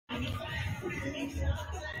Afternoon,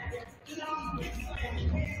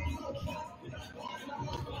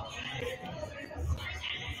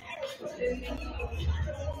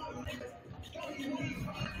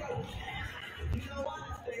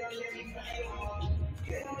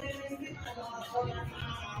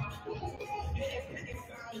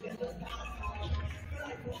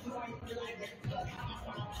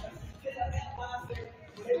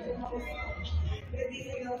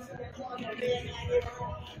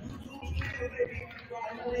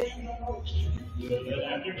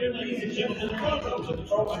 ladies and gentlemen, welcome to the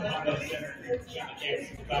Catawba Combat Center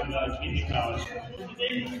Catawba Community College.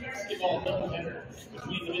 Today's basketball doubleheader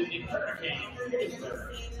between the visiting Hurricane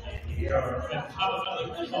Louisburg and your Catawba Valley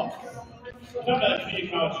football. Catawba Community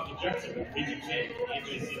College in conjunction with Region 10 and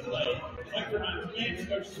AJC play, would like to remind fans,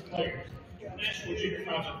 coaches, and players. The National Junior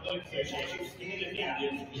College Athletic Association is committed to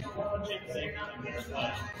ideas to promote safety and fair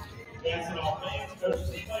play. We ask that all fans, coaches,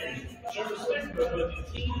 and players show respect for both the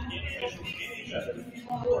team and officials and each other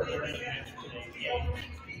before during the match of today's game.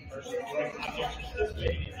 Persons direct objects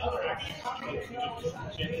participating in other actions contrary to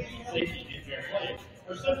protection, safety, and fair play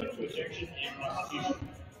are subject to ejection and prosecution.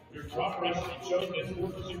 Your cooperation and showing that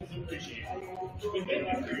sportsmanship is appreciated. We thank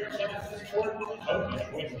you for your attendance and support and hope you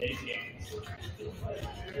enjoy today's games.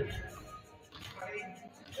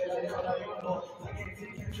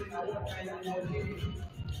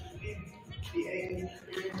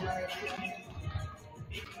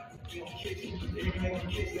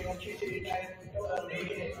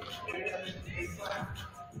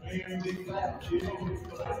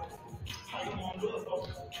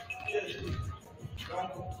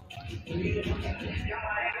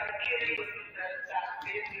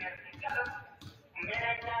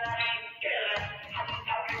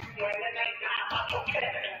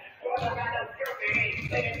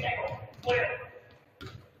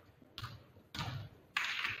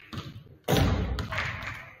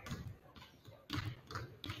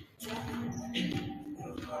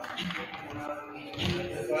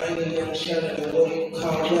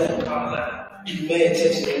 Man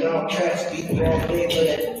texting all caps, beat the wrong day for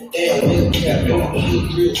that damn nigga cap. Don't keep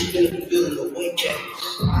real, spin the building, the wing cap.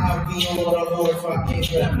 I'll be on what I'm on if I can't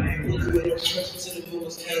rap. Really with no stress until the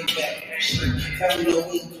bullets came back. Family know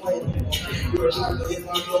we ain't playing. You're a sniper, hit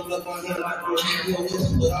my glove, left my hand like you're a real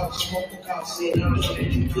whistle. But I was smoking, cop saying, I'm done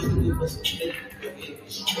with you, pistol with us.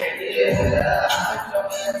 Yeah, I come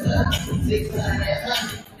at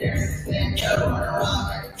 600, there's a stand up on the wall,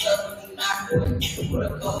 like a tough, not good. What a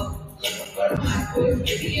call. Looking for my quick,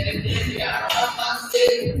 baby, in the day, I don't want my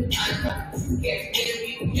city. I know, can't get if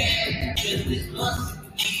you can. Just this month,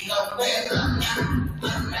 you need no plans.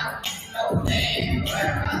 I'm not, no man. Right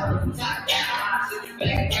around, top down, sitting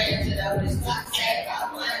back, praying to the this top sack, I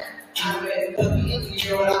won. I'm ready to put me in the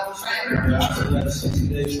year without training. I took another 60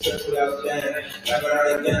 days stretch without Dan. I got out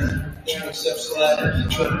again, down except sliding.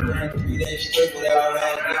 3 days straight without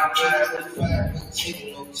riding. I'm 25,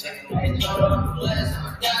 taking no time. I ain't talking bless,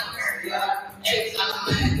 I'm down. Every time I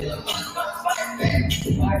do a month, I'm fighting back.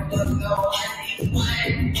 White book, no, I need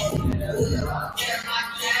wine. Open the hood, I'll tear my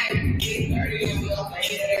chain. Get 30 and we'll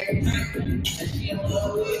make it every night. And she don't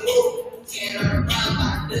love with who? 10 on the ground, I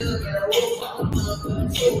do get a roof. I'm a good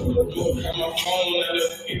too. Look at my phone, let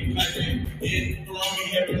us get it like that. Hit around me,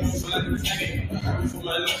 having no flag attacking. I have it for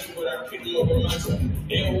my life, but I pick them up in my tongue.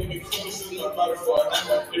 Then we be close in my body for a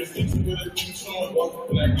night. There's 50 with a deep tone, walk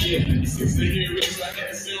like yeah. 6 to hear it, so I had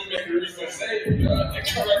to see them make a reason to say it. That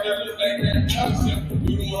car right there look like that.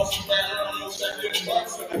 We don't want some right around, no shot in the box.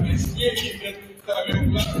 I bet you will get them, cause I've been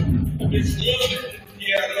blocking. I bet you will it,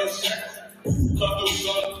 yeah, no shot. Come through,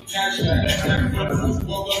 son, cash that. That's not for the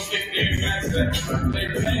football, go stick their facts that. They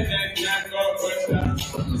pay that, not go touchdown.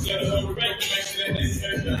 Set a little break to make sure that they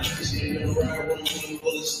touchdown. She ain't around when the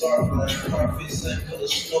bullets start running. Carpet, same color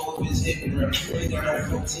snow if it's hitting right. They got on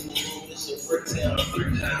 14 room, it's a brick town. Brick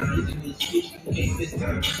town, really with a switch, you can't fit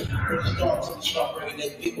down. From the start to the start, bringing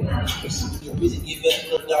that big round. You really give that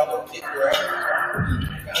little dog a pick right.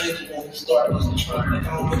 I ain't just want to start this. Like, I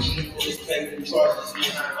don't want you to put this paper and charge this.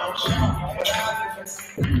 I'm shocked. I'm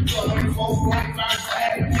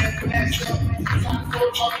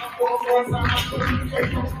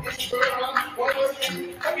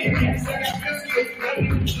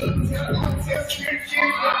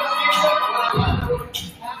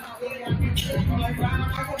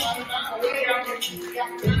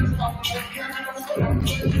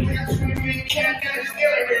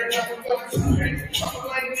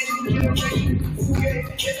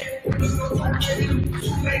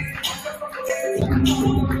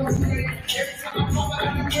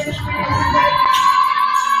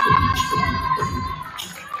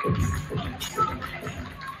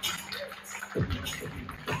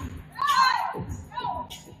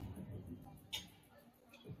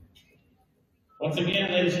Once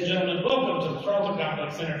again, ladies and gentlemen, welcome to the Charlton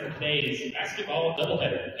Complex Center for today's basketball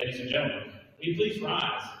doubleheader. Ladies and gentlemen, will you please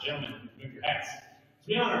rise? Gentlemen, move your hats as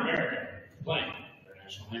we honor America playing their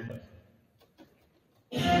national anthem.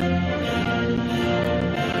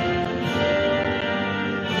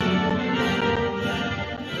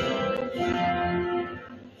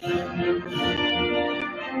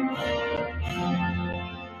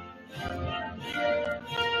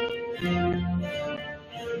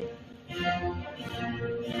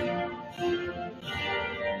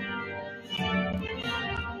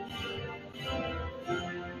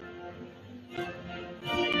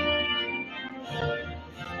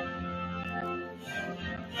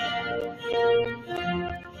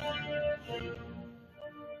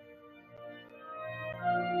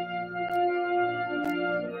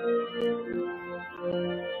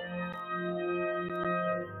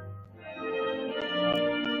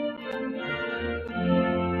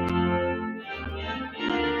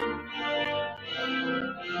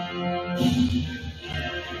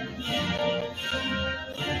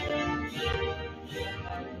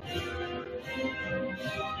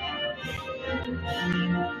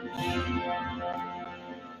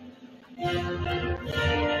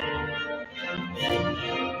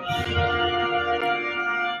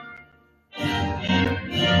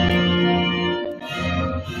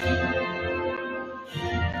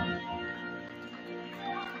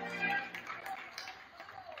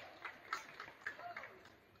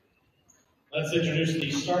 Let's introduce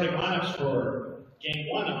the starting lineups for game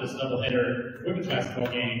one of this doubleheader women's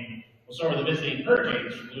basketball game. We'll start with the visiting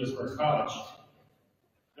Hurricanes from Louisburg College.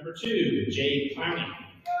 Number 2, Jade Clowney.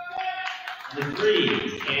 Number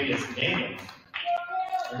 3, Candace Daniels.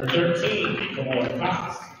 Number 13, Kamoy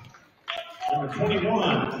Cox. Number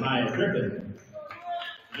 21, Maya Griffin.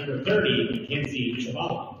 Number 30, Mackenzie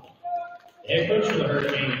Chavala. The head coach for the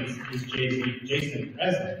Hurricanes is Jason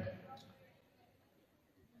Presley.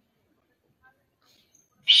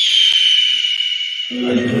 Now,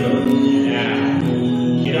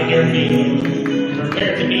 get on your feet.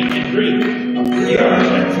 Prepare to meet and greet.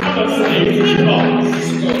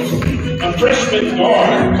 A freshman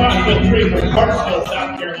guard, 5'3" from Clarksville,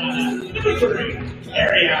 South Carolina. Number 3,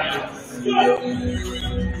 Ariana Scott.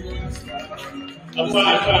 A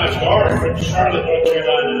 5'5" guard from Charlotte, North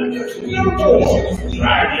Carolina. Number 4,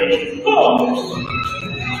 Riley Hall.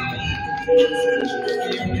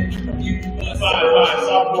 A 5'5"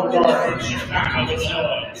 sophomore guard from Chicago,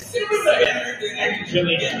 Illinois.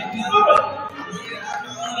 Julian Lovett.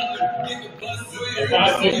 A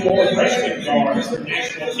 5'4" freshman guard from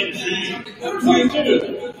Nashville, Tennessee. Number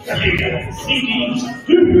 22, C.D.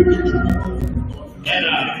 And a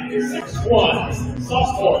 6'1"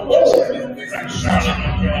 sophomore forward from Charlotte,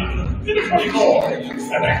 North Carolina. Number 24,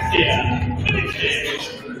 Alexia Pennington.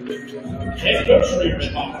 Head coach for your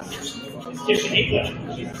Hawks is Tisha England.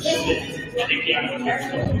 She's assistant at Indiana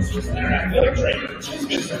Texas. And her athletic trainer is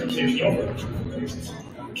Mr. Tim Gilbert.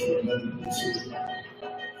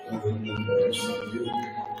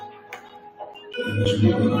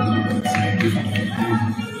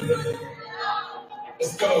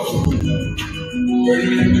 Let's go. Ready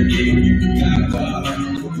in the game, you can got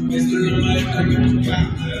Mr. Life, I can got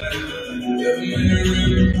Never made a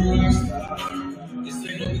real rock star. This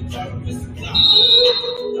ain't no talk, Mr. Cloud.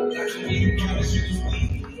 I'm not gonna need a promise you this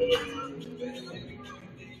week.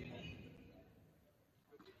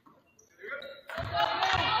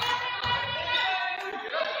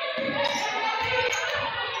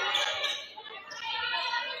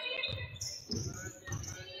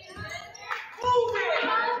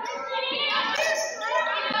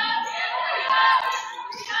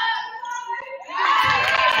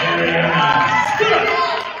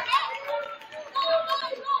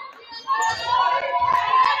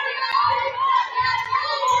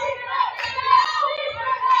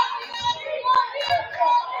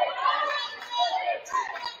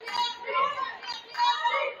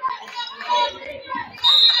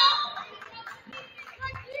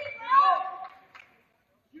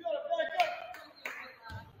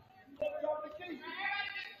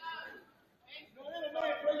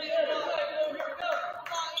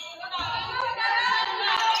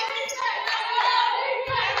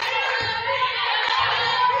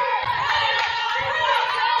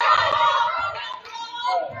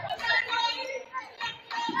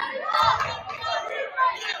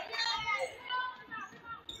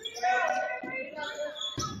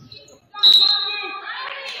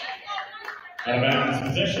 Out of bounds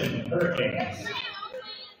possession, Hurricanes.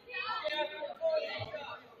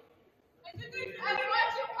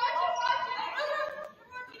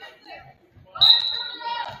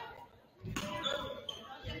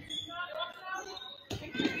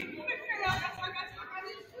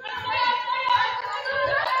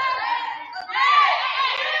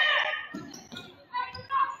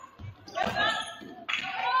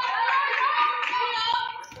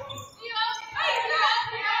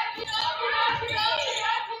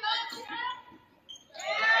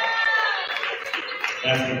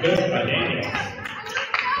 good by Daniels.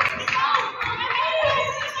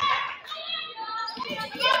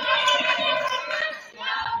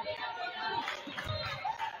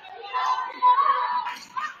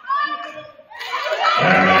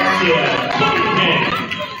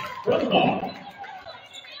 Run the ball.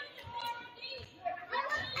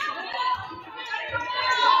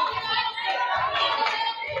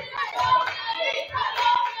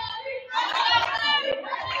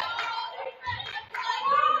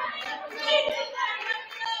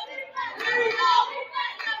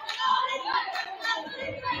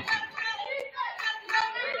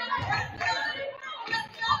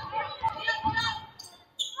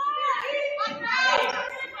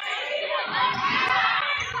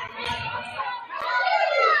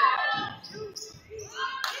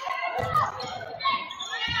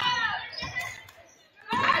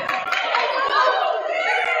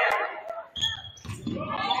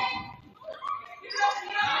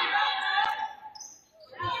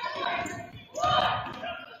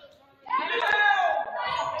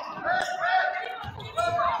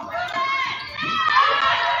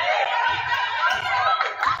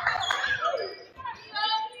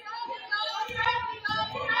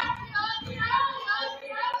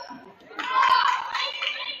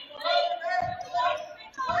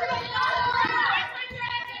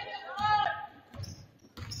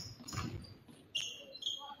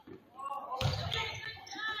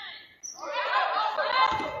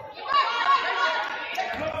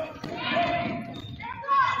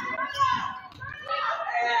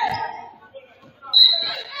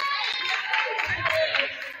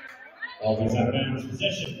 Always have bounds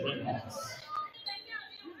possession for Red Hawks.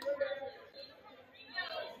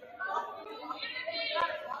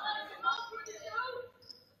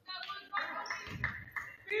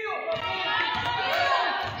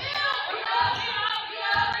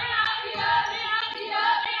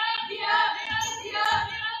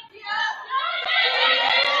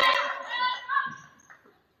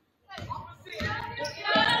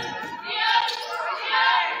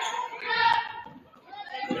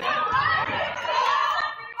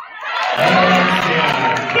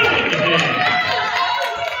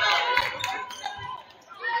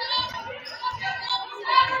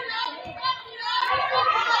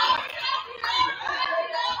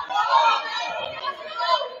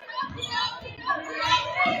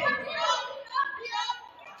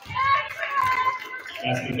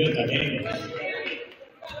 That's the good by Daniels.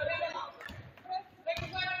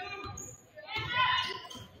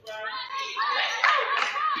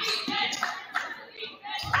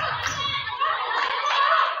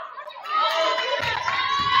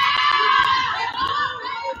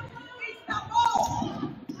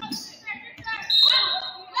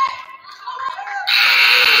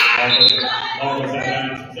 Always have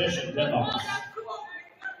bounds possession, Red Hawks.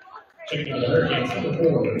 Checking into the Hurricanes, number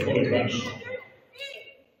 4, Chloe Rush.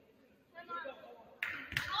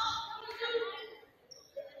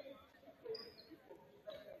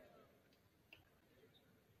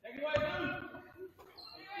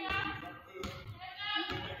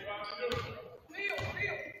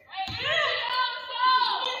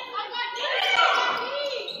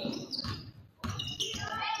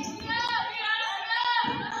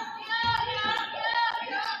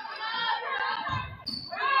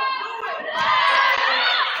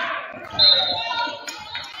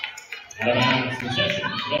 Out of bounds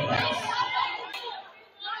possession, Red Hawks.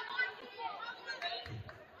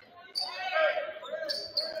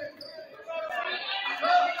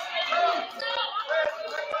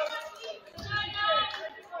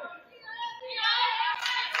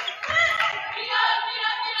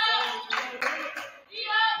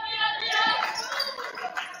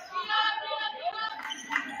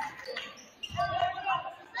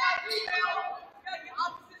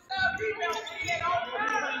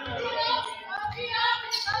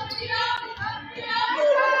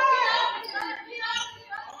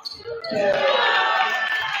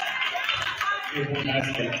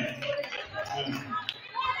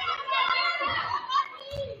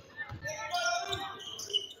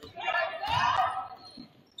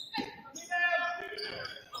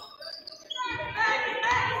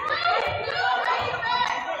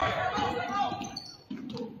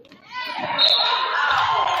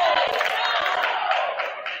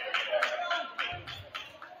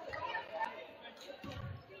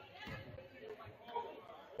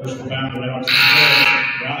 Personal foul for Red Hawks.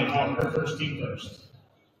 Rally called her first team first.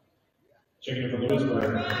 Checking in for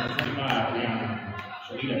Louisburg, number 25, Brianna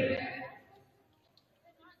Shalita.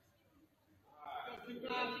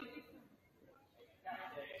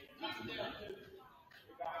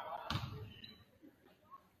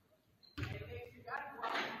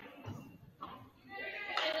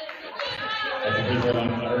 will line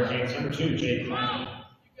for the Hurricanes, number 2, Jake Clowney.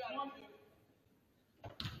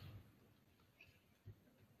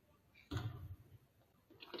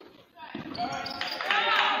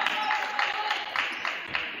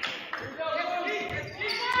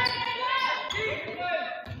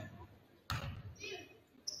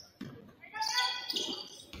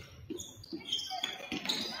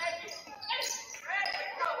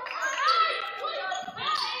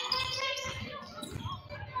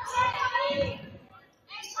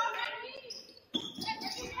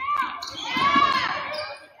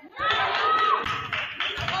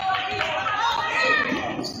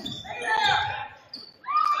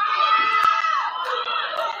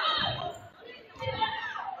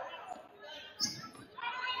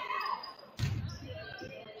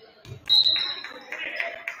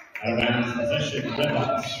 Out of bounds, possession,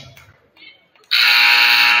 Redbox.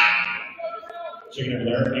 Checking over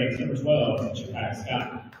the Hurricanes, number 12, Chicago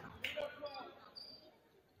Scott.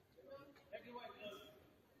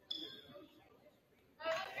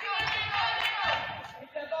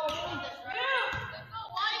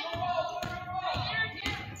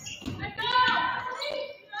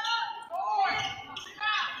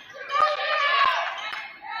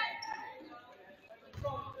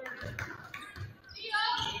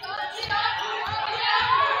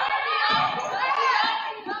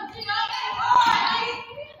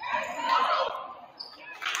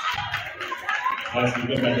 That's a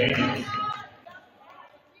good by Daniels.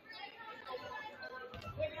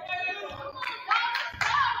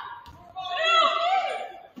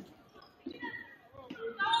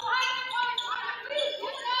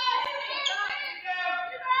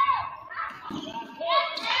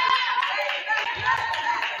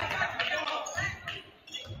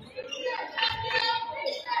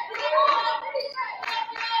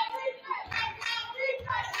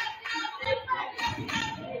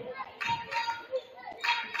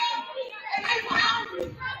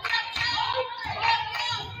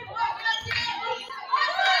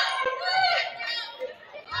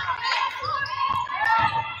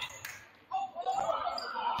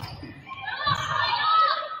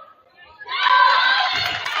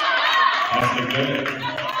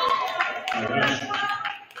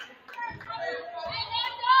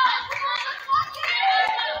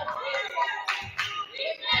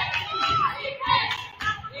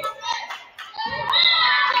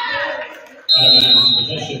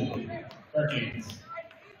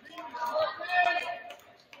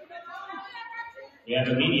 We have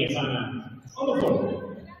the media timeout on the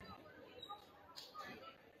floor.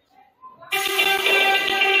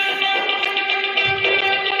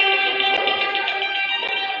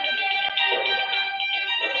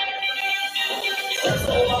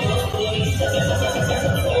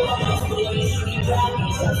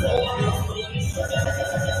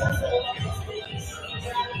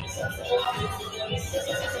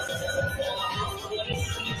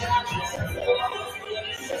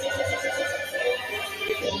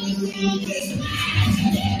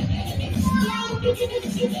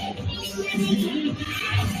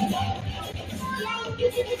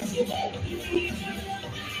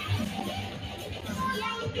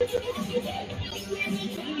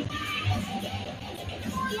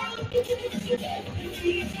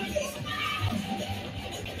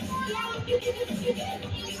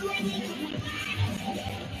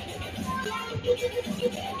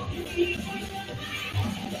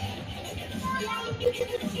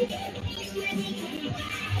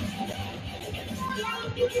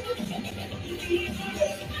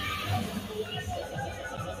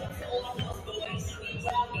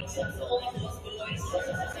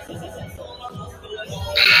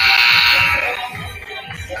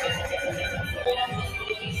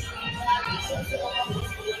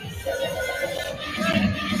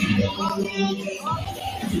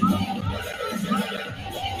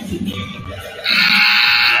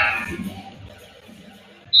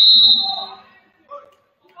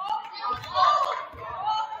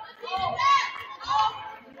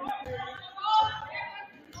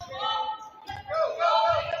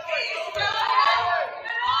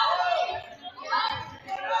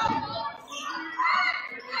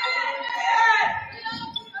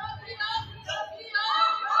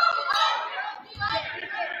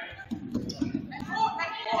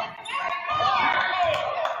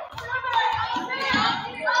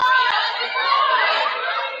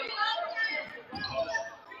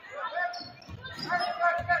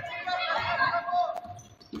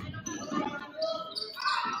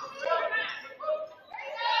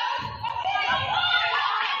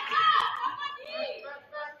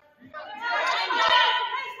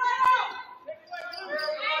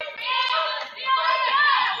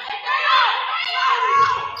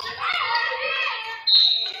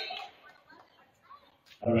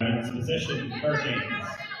 position, Hurricanes.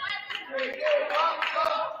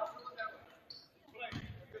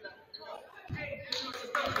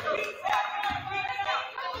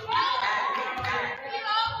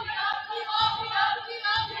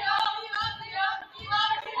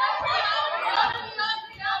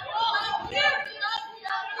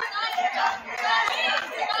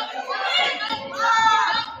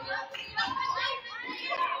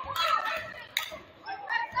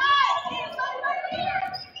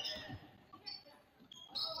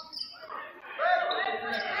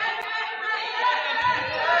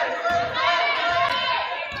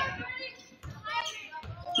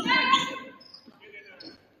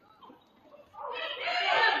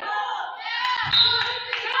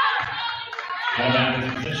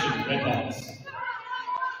 Position, Red Hawks.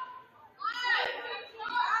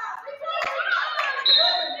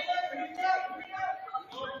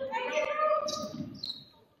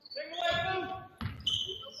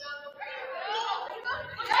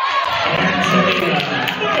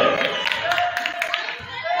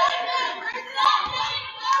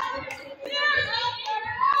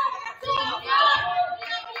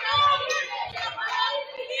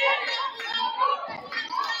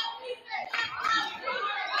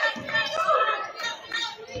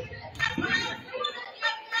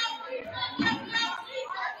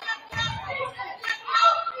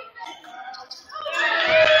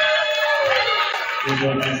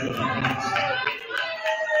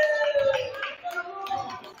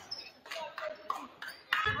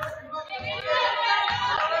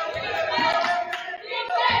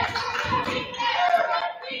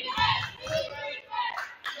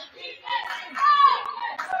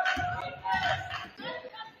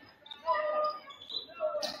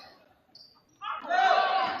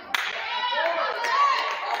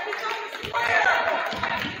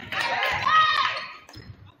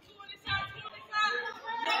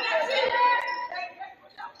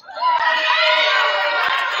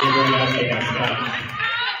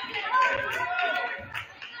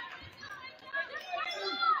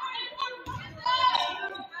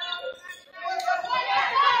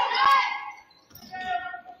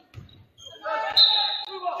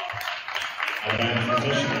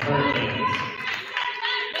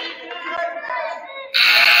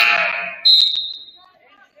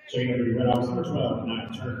 So you're going to be Red Hawks number 12,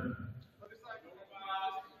 Knight Turner.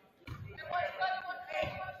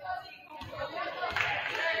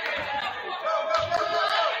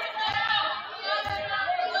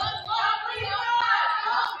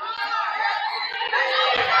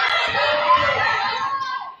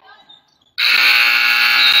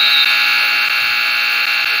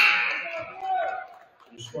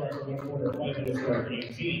 Your score after 1 quarter play to the score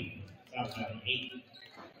 18. South County 8.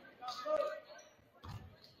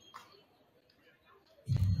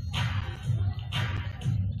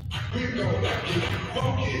 We're gonna get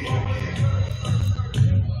funky,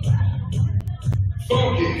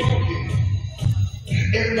 funky, funky.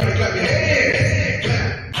 Everybody clap your hands.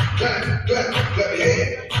 Clap, clap, clap, clap your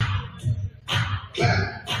hands. Clap,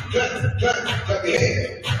 clap, clap, clap your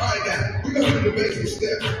hands. All right, now, we're gonna do the basic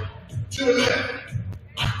step. To the left.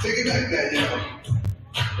 Take it back there, y'all.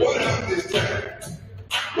 One hop this time.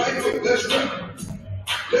 Right foot, let's start.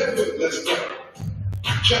 Left foot, let's start.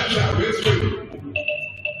 Chop, chop, real smooth.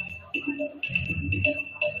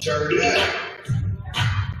 Turn it up.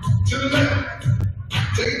 To the left.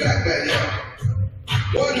 Take it back there, y'all.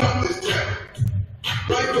 One hop this time.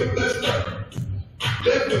 Right foot, let's start.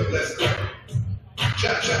 Left foot, let's start.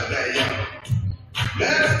 Chop, chop there, y'all.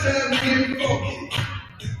 Now it's time to get funky.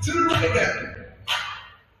 To the right now.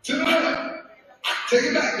 To the left. Take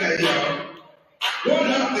it back there, y'all. One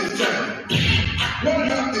hop this time. One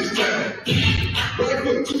hop this time. Right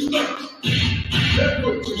foot, 2 stumps. Left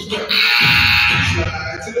foot, 2 stumps.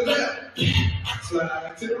 Slide to the left.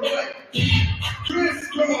 Slide to the right.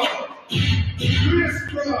 Crisscross.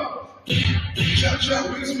 Crisscross. Chop,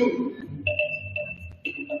 chop, real smooth.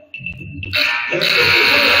 Let's go.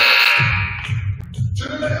 To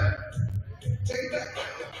the left. Take it back.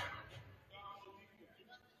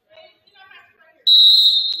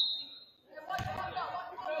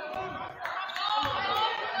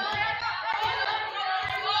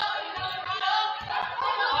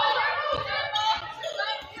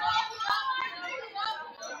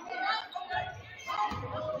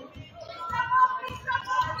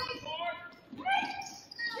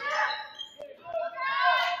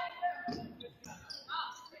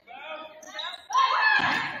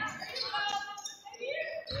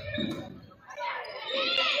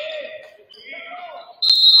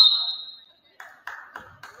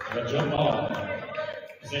 The jump ball.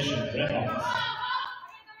 Position, Red Hawks.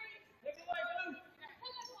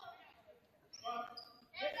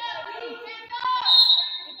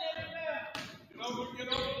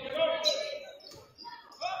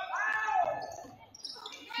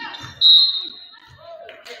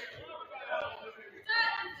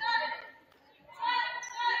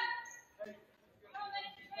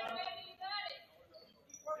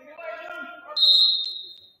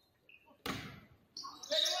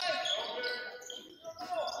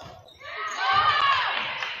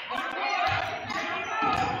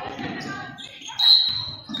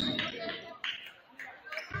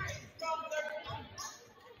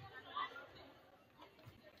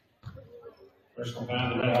 Personal foul,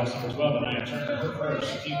 the Red Hawks number 12, and I turn her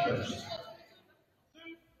first, team first.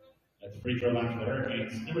 At the free throw line for the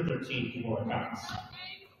Hurricanes, number 13, Kimora Cox.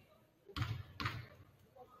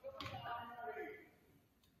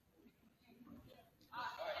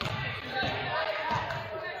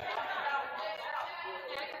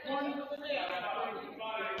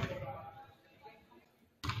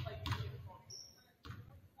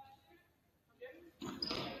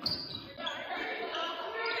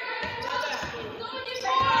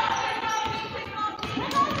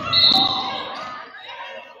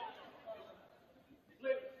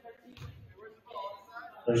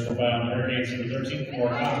 Personal foul on the Hurricanes, number 13,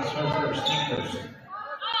 Kimora Cox, her first, team first.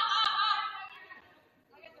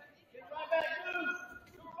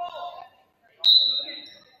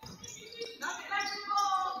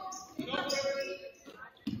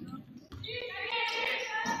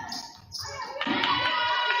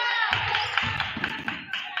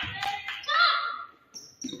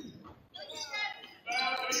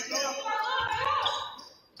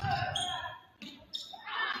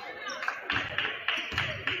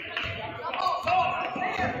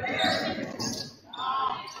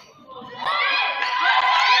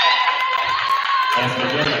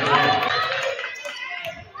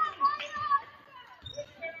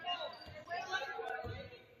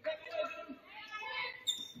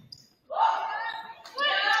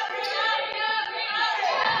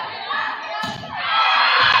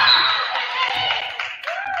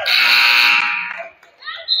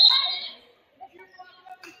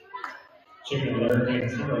 Checking the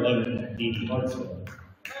Hurricanes, number 11, D.D. Hartsville.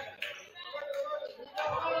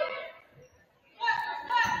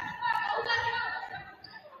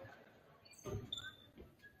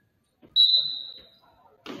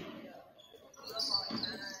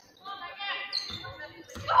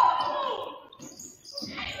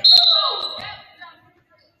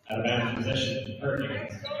 Out of bounds possession,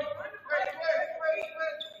 Hurricanes.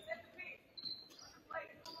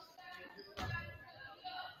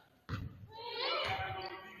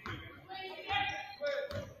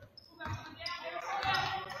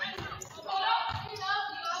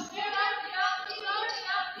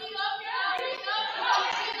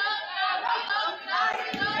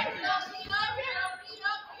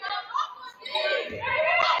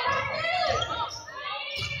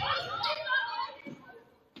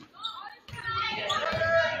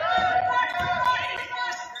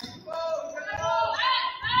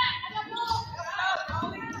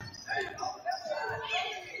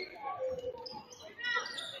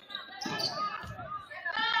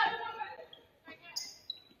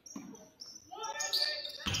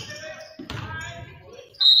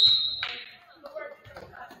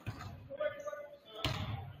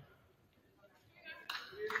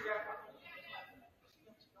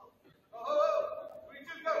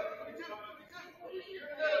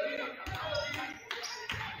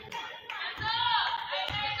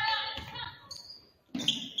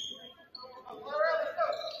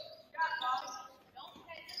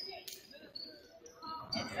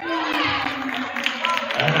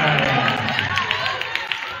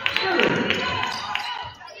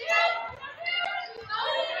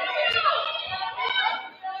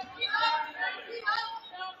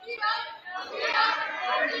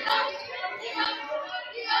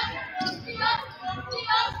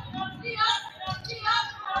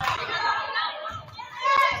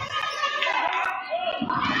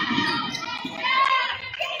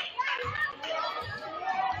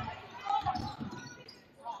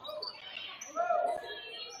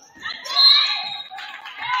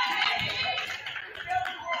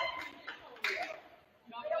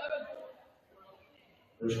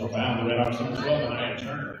 Personal foul, the Red Hawks number 12, and I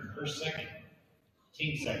Turner, her second,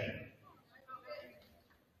 team second.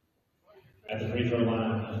 At the free throw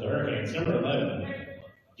line of the Hurricanes, number 11,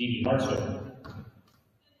 D.D. Hartsville.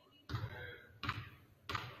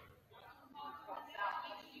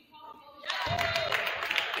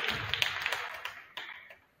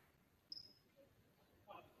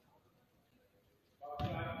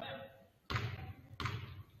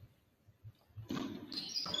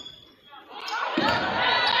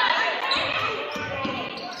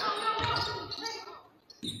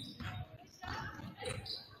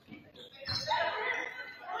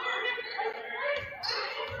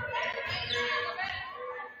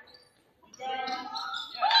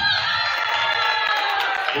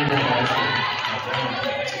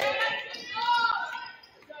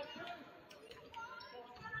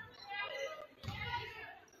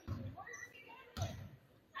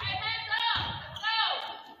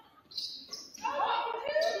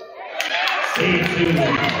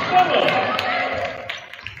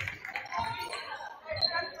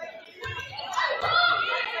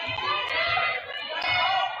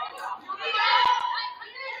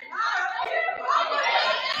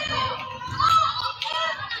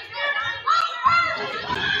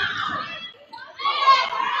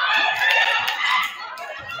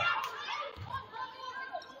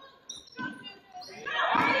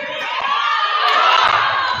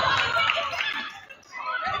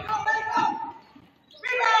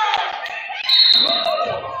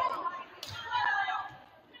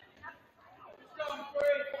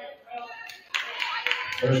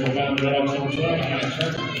 First one found Red Hawks number 12, Hannah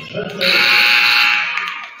Turner.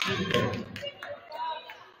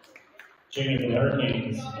 Checking for the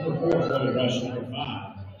Hurricanes, number 4, Chloe Rush, number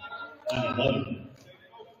 5, Anna Levy.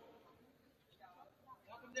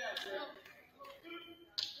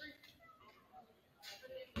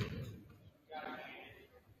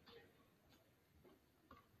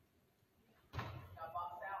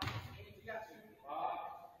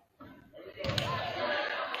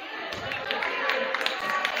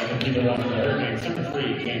 People on the Hurricanes, number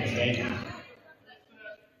 3, James Davis.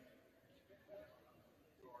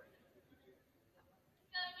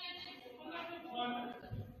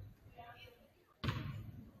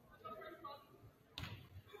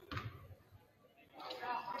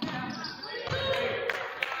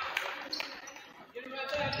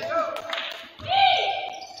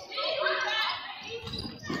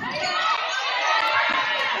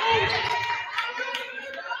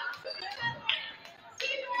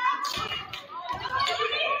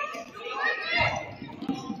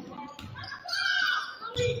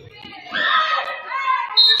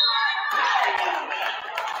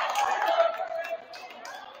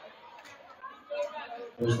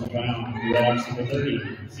 First and found, the Red Hawks number 30,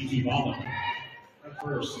 C.G. Ballin.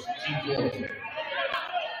 First, team 4.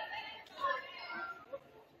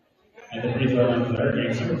 And the free throw line for the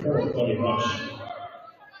Hurricanes, number 4, Chloe Rush.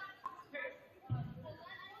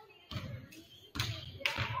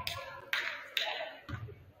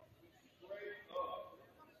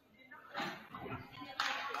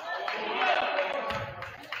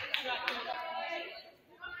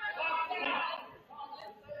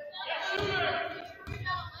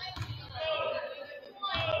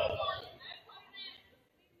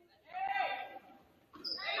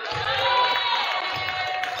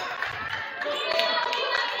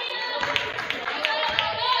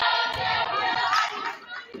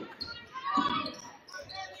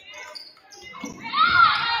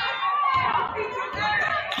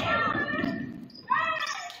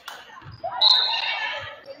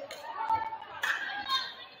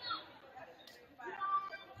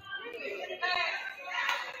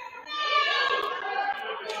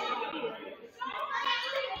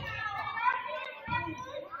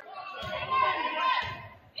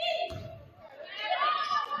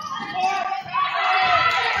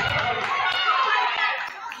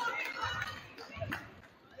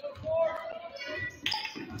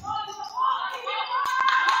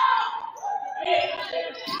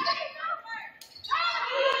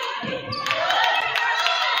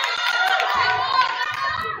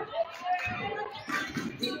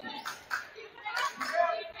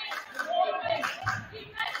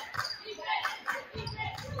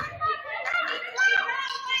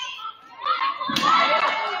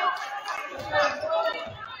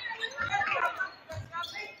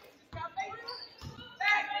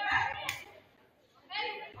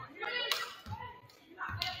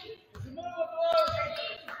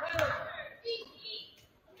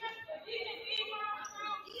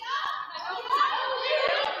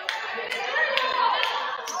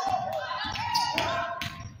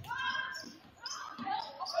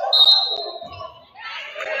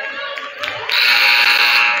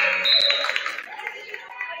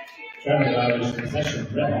 Possession,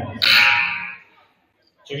 Red Hawks.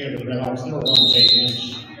 Checking over the Red Hawks, number 1, Jake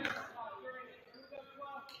Lynch.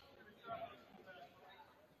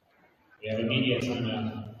 We have immediate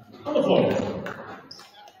timeout on the floor.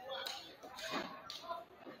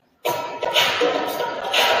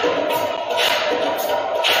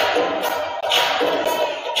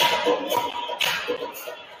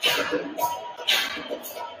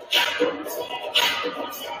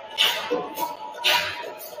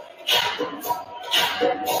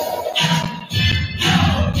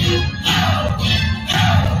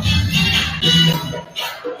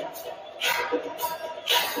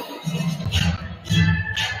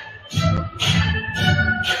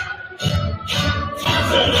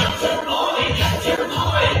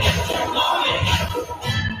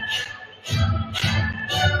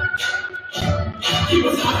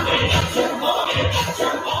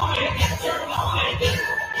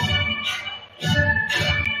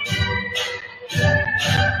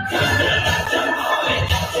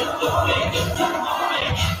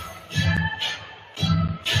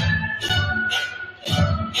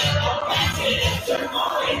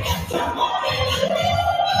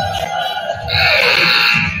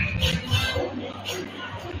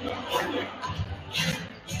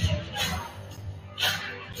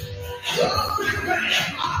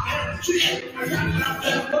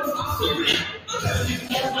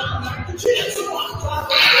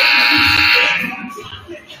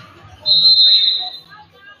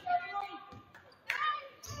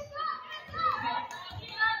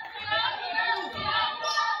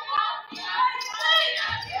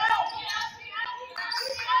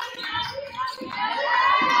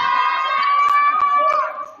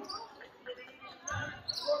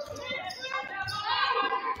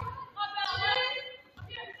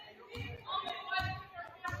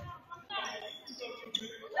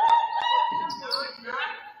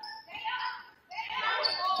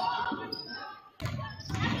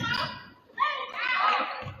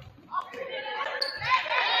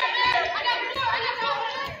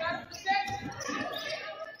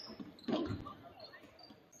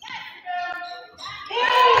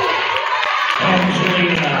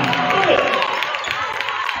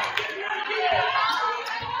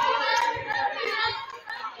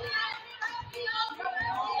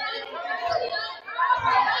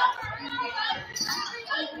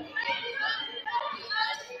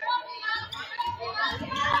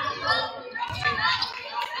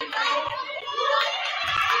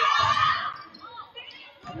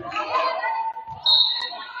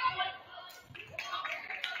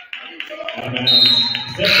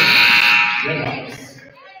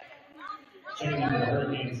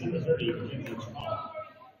 30 for Kansas Jamal.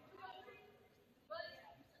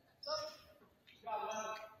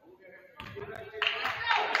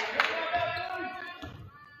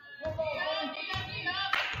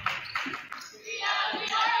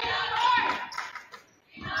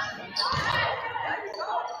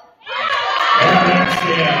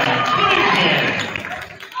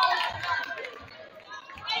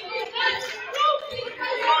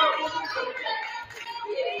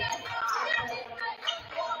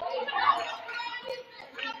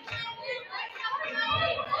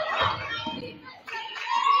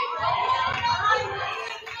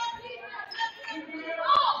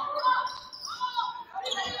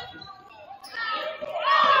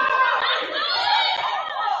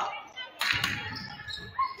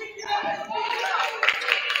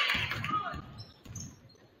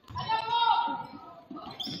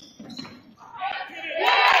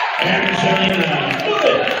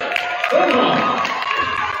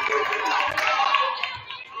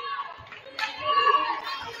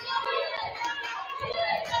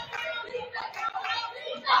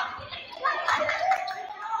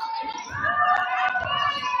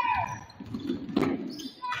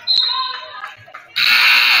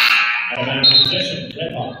 Possession,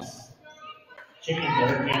 Red Hawks. Chicken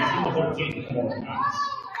and Kansas City 13 for more points.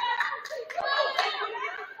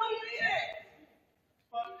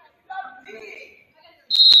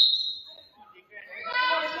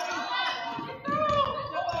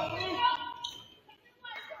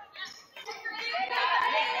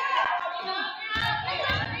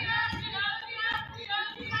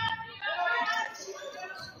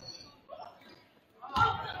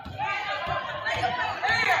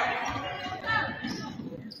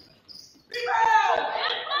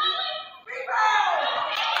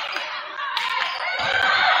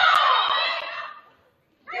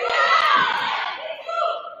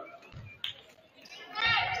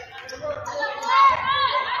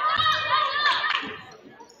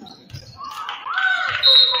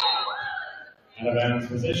 Out of bounds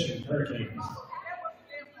position, Hurricanes.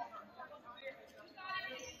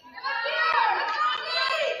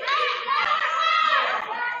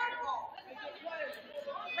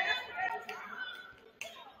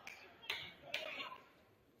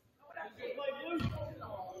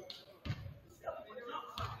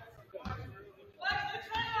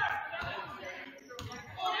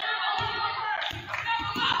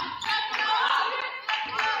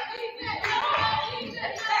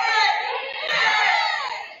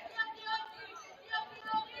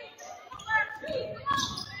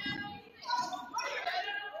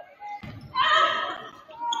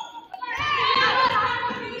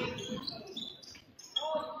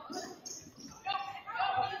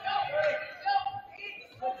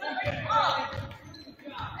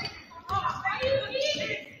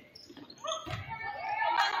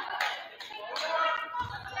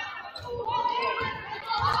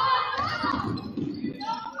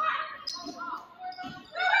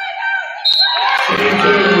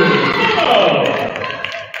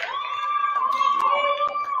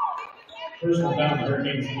 Personal foul, the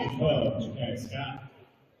Hurricanes team 12, Japan Scott.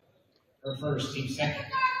 Her first, team second.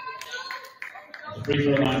 The free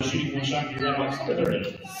throw line, shooting one shot, the Red Hawks number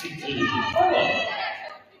 30, C2 Harlow.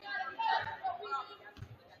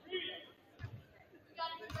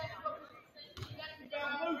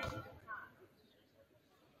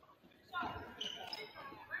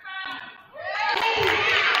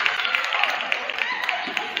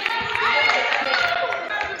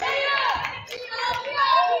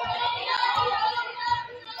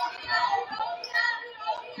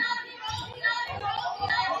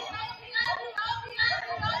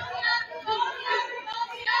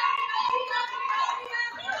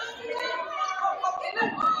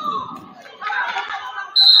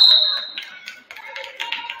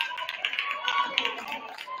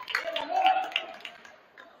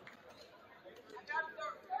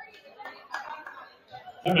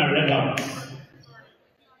 Timeout, Red Hawks.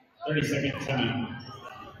 30-second timeout.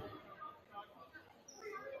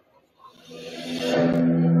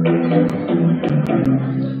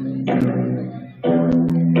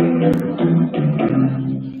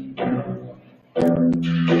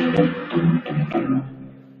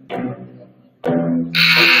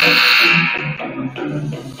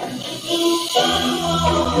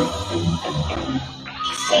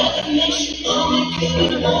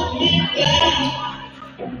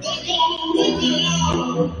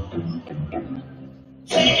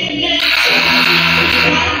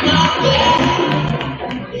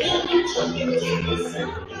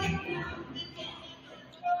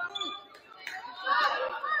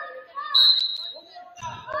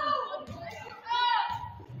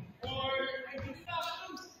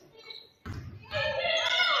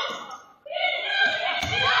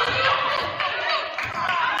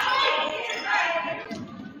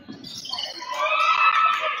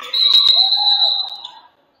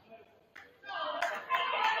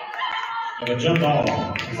 of a jump ball,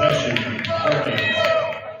 possession, Hurricanes.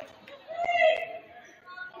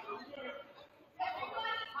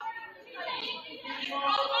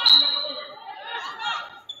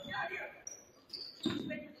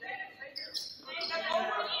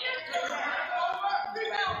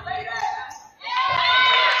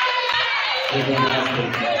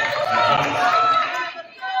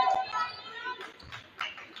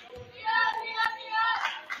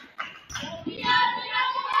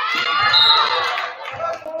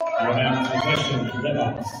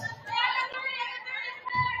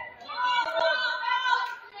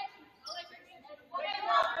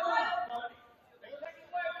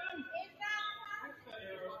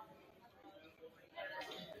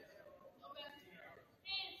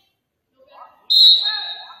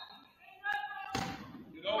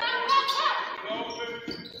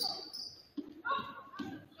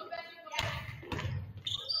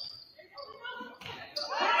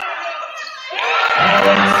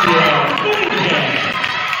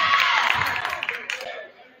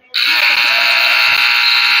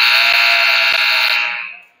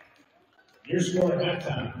 Your score at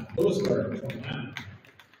halftime, Louisburg 29,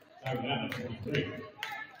 Catawba 23.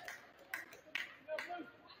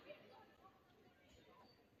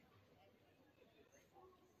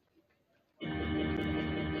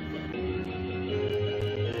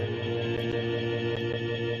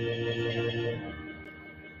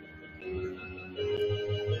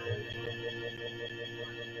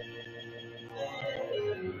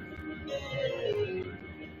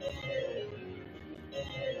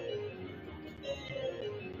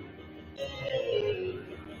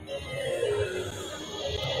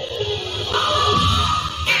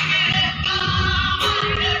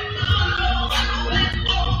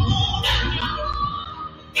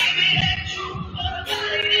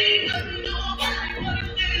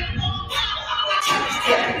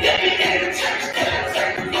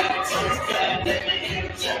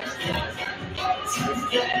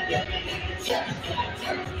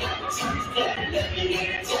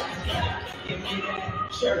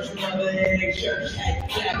 Church, mother egg, church, hat,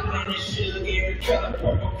 clap, man, and sugar, every color,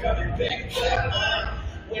 purple, coming back, clap,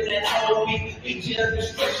 when that whole week, we just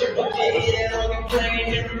destruction, but they hear that organ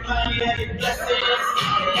playing and remind you of your blessings.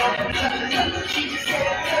 She just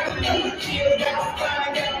said, she was got to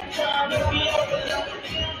find out, trying to be overlooked.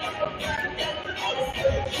 All the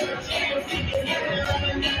good church, hands, seeking, getting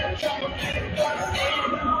running out, trying to make God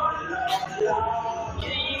stand. Yeah,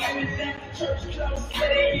 you got me that church close,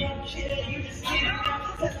 say you don't care, you just get it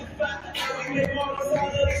now. Testify how we make all the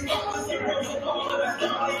sound of these songs, and rose of all of the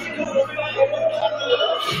stars, you know the fire with our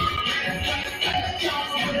love.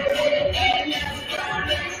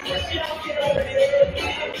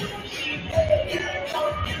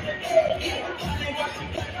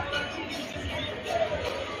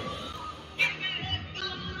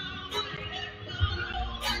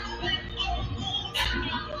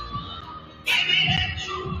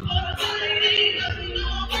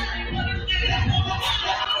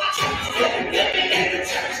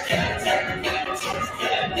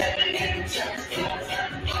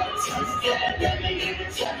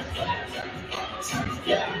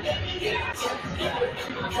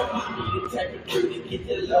 Get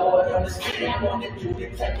the Lord on the street, I wanna do the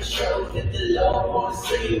type of shows that the Lord wanna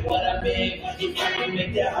see. What I mean, if I can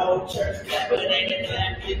make the whole church clap, but ain't a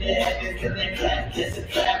clap in the heavens, and that clap just a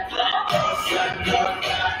clap, clap. Son, God,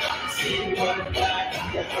 God, see one God,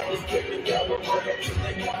 the Holy Spirit, go with what that you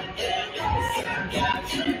they wanna do. Son,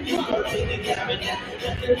 God, you go to the cabinet,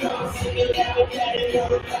 let the God sing it loud, daddy, go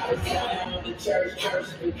to God, on the church,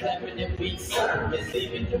 we clapping in weak sermons,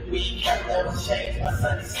 leaving the week, I don't change my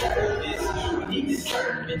Sunday service. We need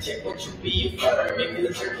discernment, check what you be affirming.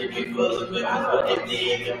 The church can be full of members, but if they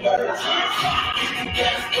ain't converted,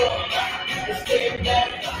 stand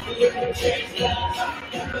back, we look at change lives.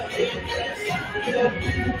 Never hear this. Good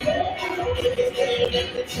people, they stand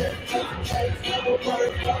at the church, church, never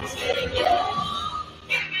work, I'm staying low.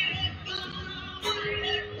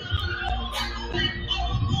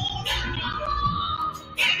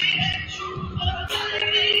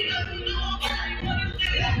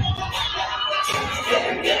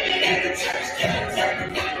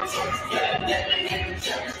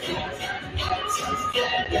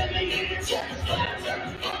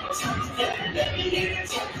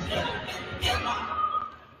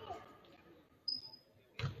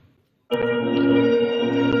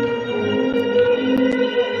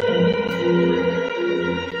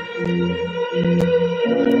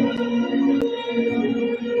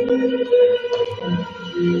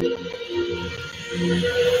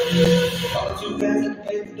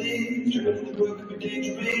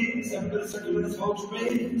 ways. Everybody circle in this whole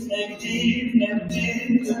terrain. Negative, never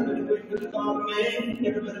did. Everybody wait for the bottom man.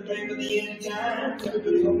 Everybody pray for the end time.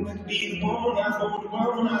 Everybody hoping I can be the one. I hold the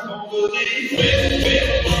one, I hold the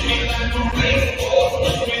lead. Run me like a racehorse,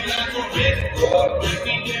 run me like a racehorse.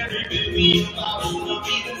 Break me every bit me up. I wanna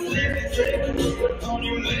be the second. On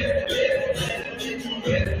your left, break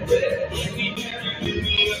me every bit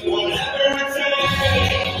me up. Whatever I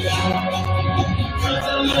say. Cause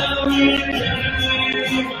I love you.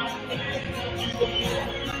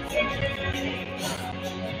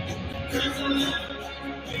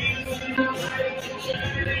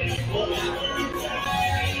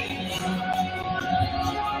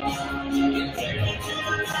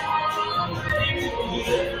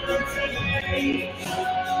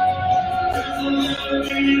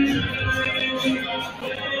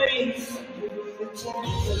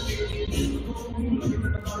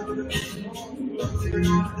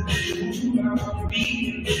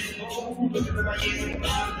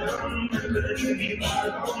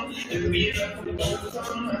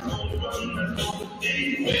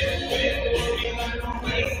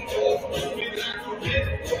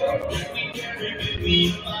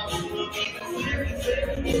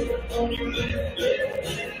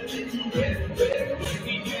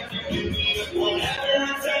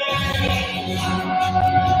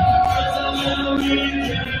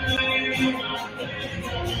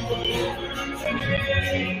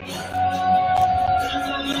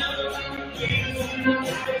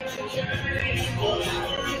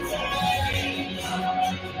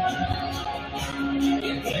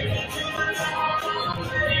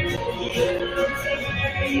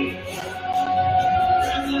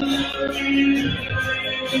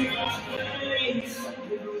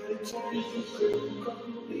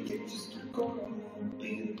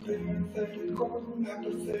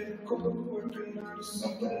 Working out of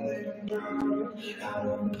something that I'm proud of. Out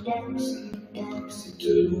of the box, in the box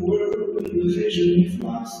into the world with the vision of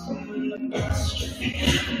lost on the catastrophe.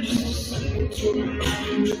 I'm just a symbol to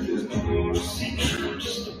remind you that there's no more to see. I'm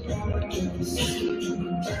just a product of the system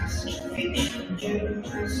of catastrophe. Get a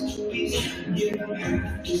masterpiece, get a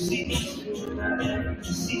half to see. When I am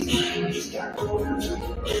deceased, he's got going to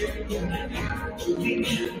the grave and I have to be.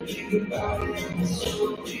 Think about it, I'm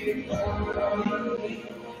so think about it all the way.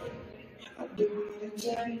 I do it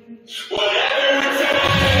change. Whatever it takes.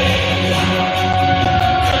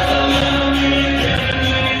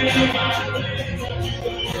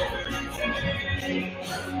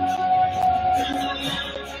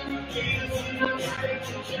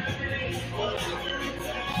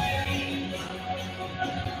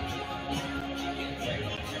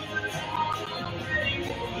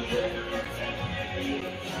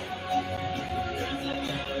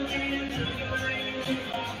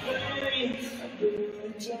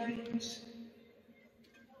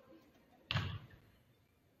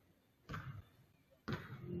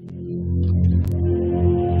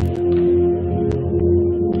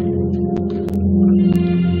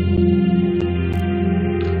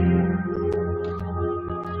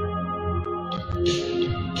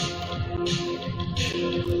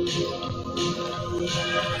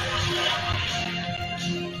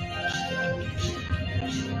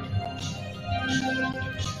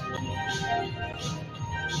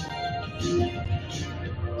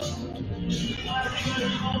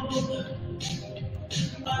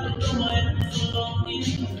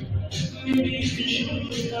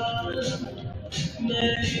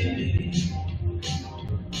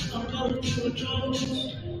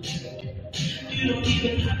 You don't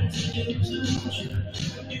even have to do too much.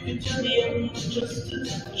 You can tell me I'm just a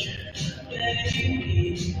touch,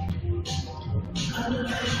 baby. I don't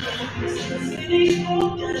have to city,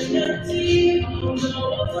 old and dirty. Oh no,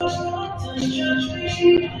 what's wrong to judge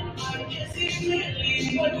me? I can see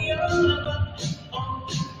clearly what you're about.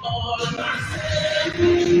 All myself. I'm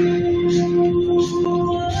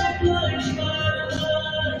like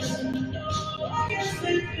firelight. No, I can't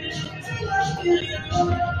sleep until I feel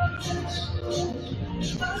your touch.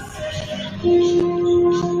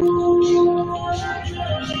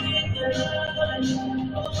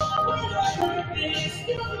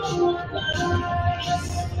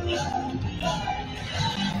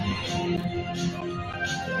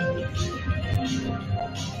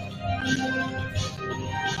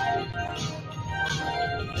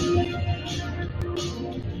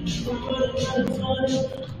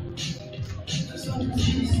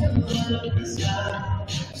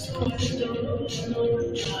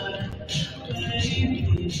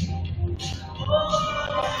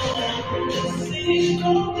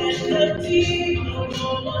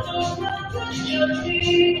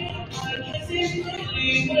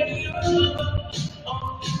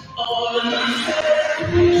 All of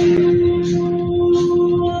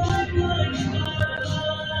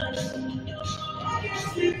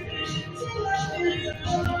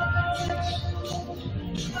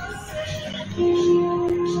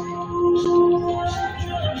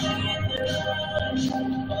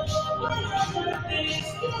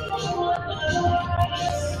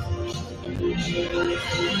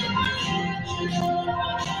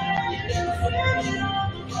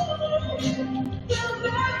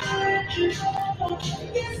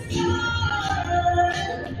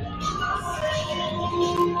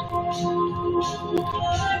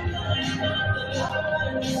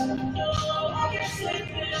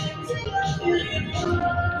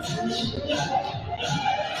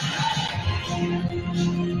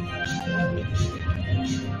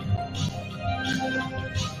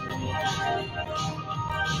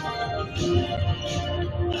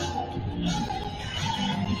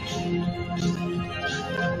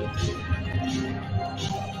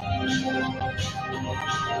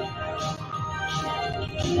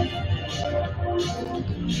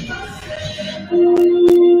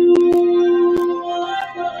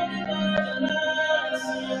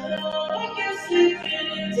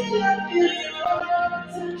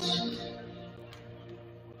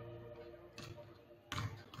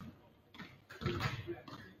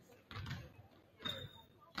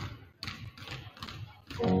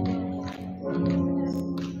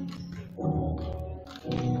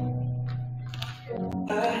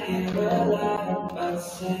I hear a lot about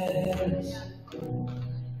sadness.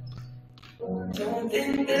 Don't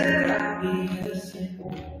think that I'll be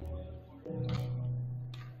listening.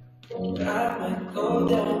 I might go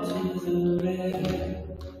down to the river.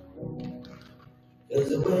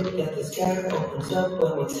 There's a way that the sky opens up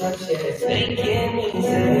when we touch it. It's making me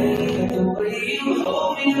say the way you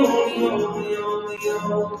hold me, hold me, hold me, hold me,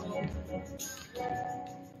 hold me.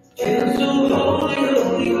 Feel so holy,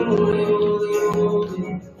 holy, holy, holy,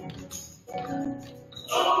 holy.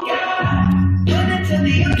 Oh God, running to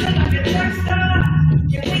the altar like a track star.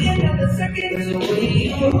 Give me another second. There's a way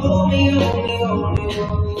you hold me, hold me, hold me,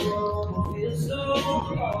 hold me, hold me. Feel so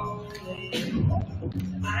holy.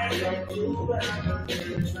 I don't do what I'm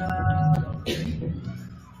gonna try.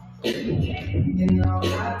 You know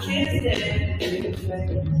I can't stand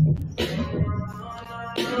it.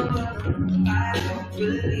 I don't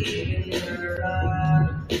believe in your love.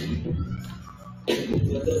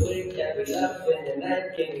 But the way that we love and the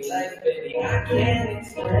night gave me life, baby, I can't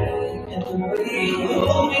explain. And the way you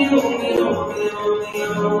hold me, hold me, hold me, hold me,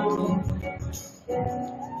 hold me.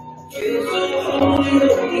 Feel so holy,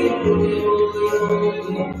 holy, holy, holy,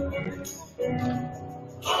 holy.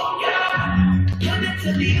 Oh God, running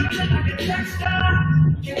to the altar like a track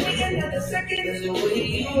star. Give me another second. There's a way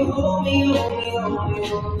you hold me, hold me, hold me,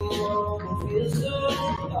 hold me, hold me. Feel so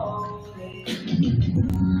holy.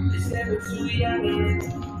 It's never too young yet.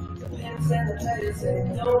 The pimps and the players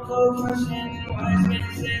say don't go crushing. Wise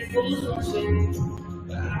men say fools rushing.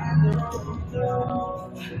 But I don't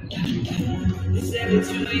know. It's never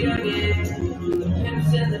too young yet. The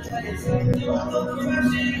pimps and the players say don't go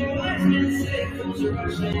crushing. Wise men say fools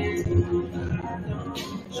rushing. But I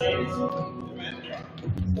don't know.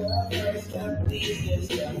 The first step is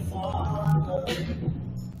step forward.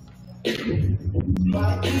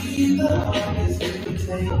 Might be the hardest to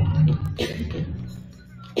take.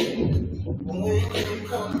 When you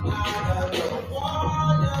come out of the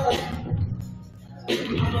water,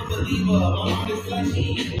 I'm a believer, my heart is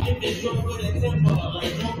fleshy. Life is short with a temper,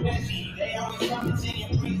 like no Pesci. They always promising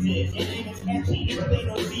and praises, your name is catchy. But they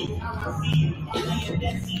don't see how I see you, I lay in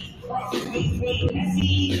that seat. Crosses between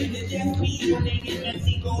SE and the Jet Beat. When they get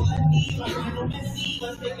messy, go lefty, like Lionel Messi.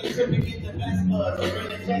 Let's take a trip and get the best buzz, or bring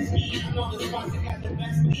the jet ski. I know the spots that got the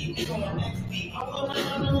best beat, we going next week. I wanna,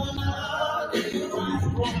 you rise,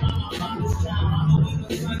 born on my father's child. I'm a when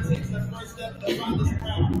the sun takes the first step, the father's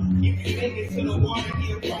proud. You can make it to the water,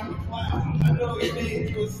 get a proper cloud. I know it made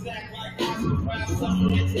you a snack like Oscar Proud.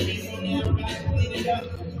 Something into me, so now gotta clean it up.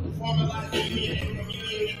 Formalize union and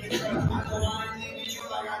communion, you can trust. I know I ain't leaving you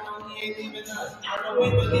like I know he ain't leaving us. I know we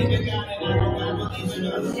believe in God and I know God believes in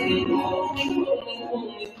us. Holy, holy,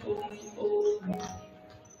 holy, holy, holy.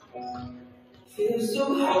 Feel so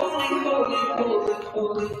holy, holy, holy,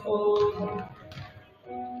 holy, holy.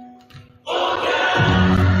 Oh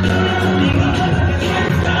God,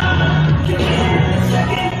 give me a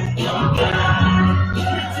second. Oh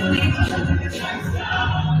God, to me, like a track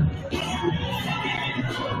star.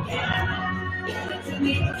 To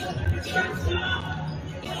me, like a track star.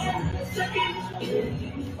 Second.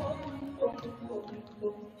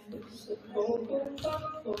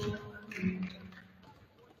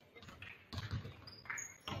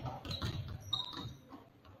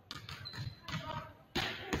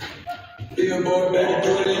 Billboard, baby,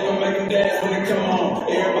 do it, they gon' make them dance when they come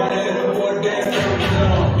on. Everybody looking for a dance,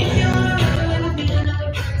 come on. If you wanna ride with me,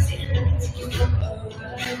 another person, I can take you for a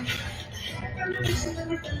ride. Premonition that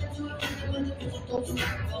we're gonna do it when the people don't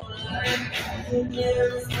stop all night.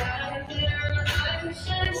 There is light,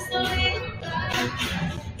 shine slowly bright.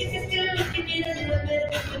 If you're still looking, get a little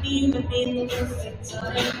bit of me, you might be in the perfect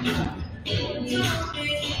time. Don't be,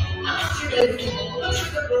 I'm sure that I'm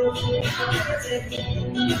sure the road, I'm gonna take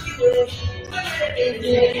it, don't you wait, I'm gonna get it,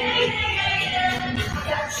 yeah. I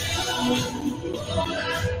got you, oh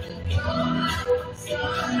my, so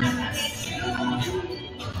I need you,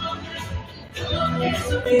 come on,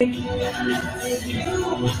 dance with me, I need you,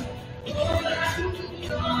 oh my,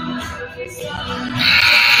 so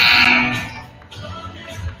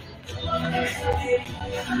I'm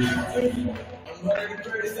running the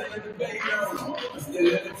greatest, I let the baby know. I'm still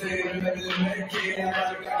levitating, let me make it. I'm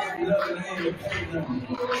about to get love and I ain't even paid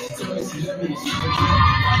no. She told me she love me, she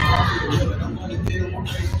been good. I'm on the deal, I'm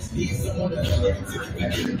patient. Need someone that love me, take you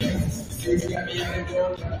back to the basics. The streets got me out the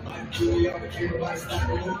door, I might do it, y'all can't nobody stop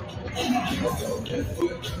me. Let's go, left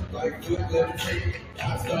foot, right foot, levitate.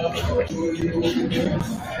 I start, do it, you know what you do. I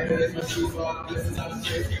had to lace my shoes for all the blessings I was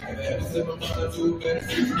chasing. And ever since my mother to a better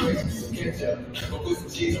situation. So catch up, go put some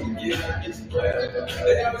cheese on the get out, get your bread up.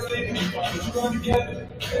 They always thinking we run together.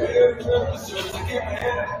 Every girl on the shows, I get my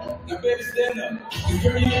head up. Now baby, stand up. You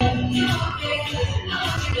girl, you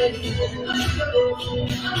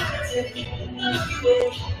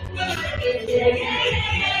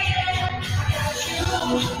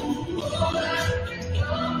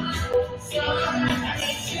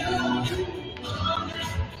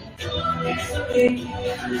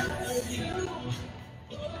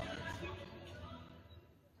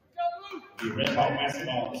The red ball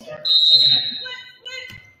basketball starts second half.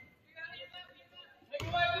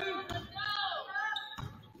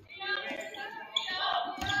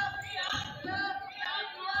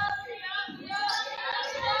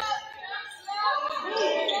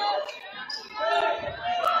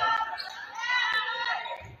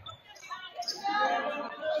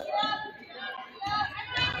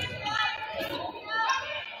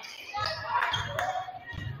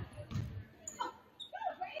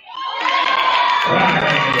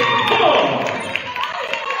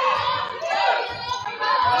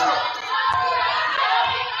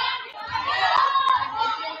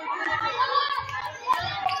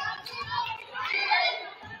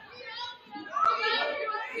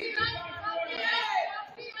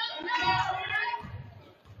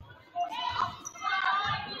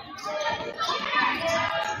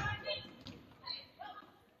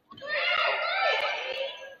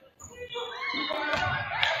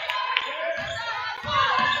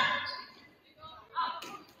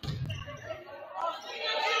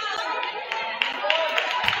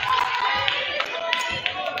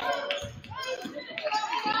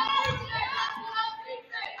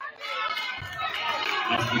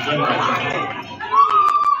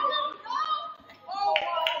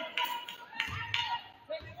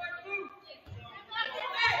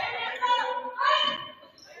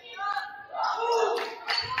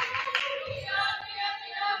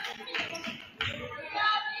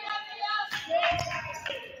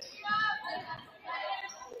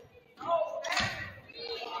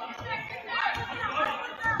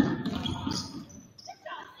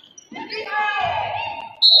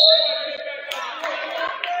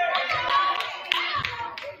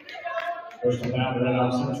 First one down, the red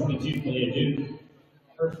on 722, Leah Duke.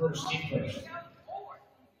 Her first team first.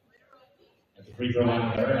 At the free throw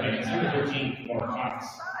line, the Hurricanes, number 13, Laura Cox.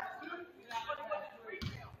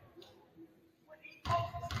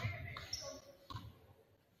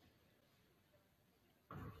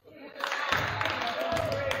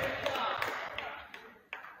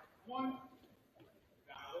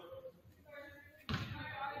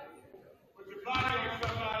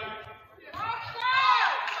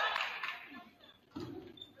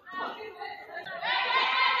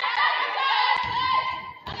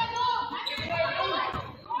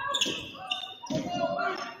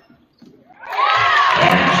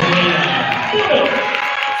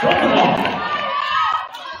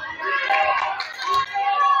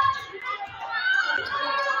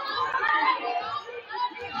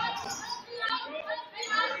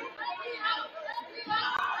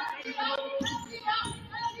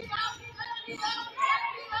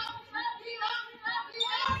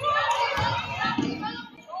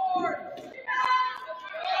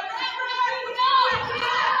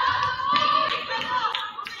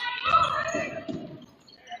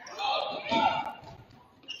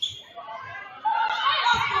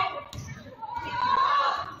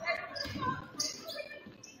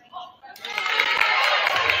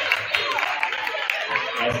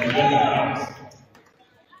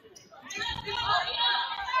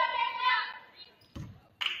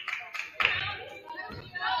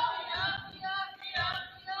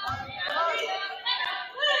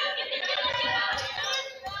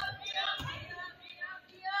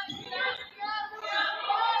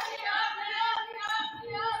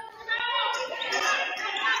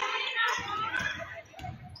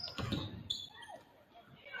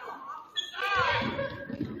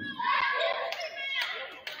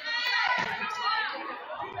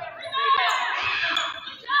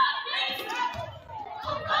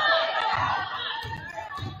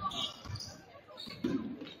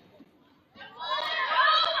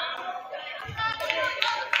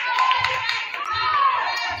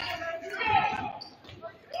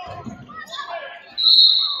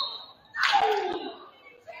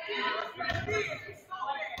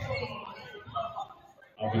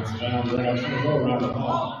 Offensive down, Redhawks going to go around the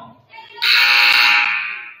ball.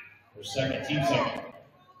 For second, team second.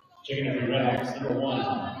 Checking in for Redhawks, number 1,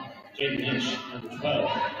 Jaden Lynch, number 12,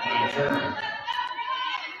 Ryan Turner.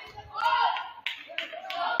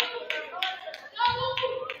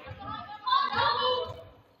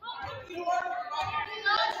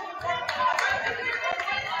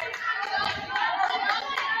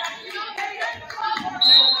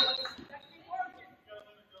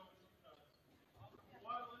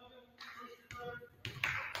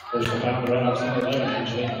 First down, Redhawks number 11,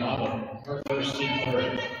 Angelina Mata. Her first team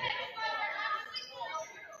third.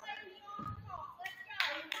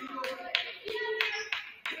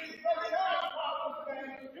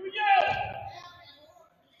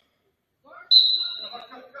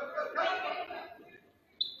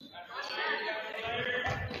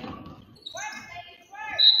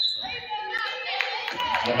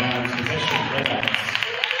 Redhawks possession, Redhawks.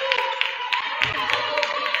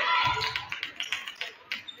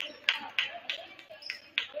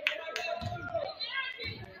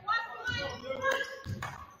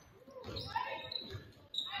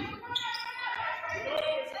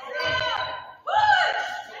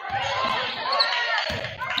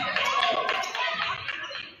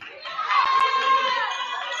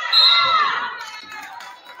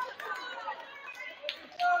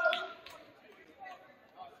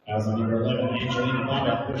 As number 11, Angelina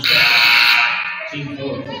Mata, first down, team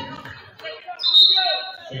fourth.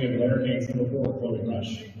 Second, the Hurricanes, number 4, Chloe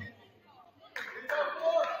Rush.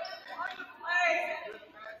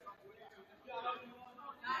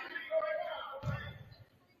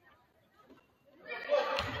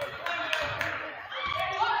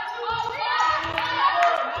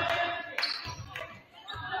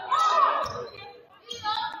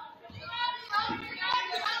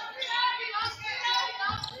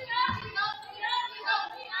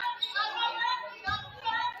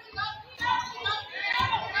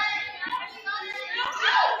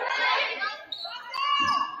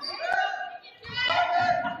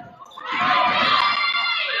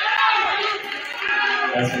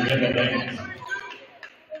 That's the middle thing.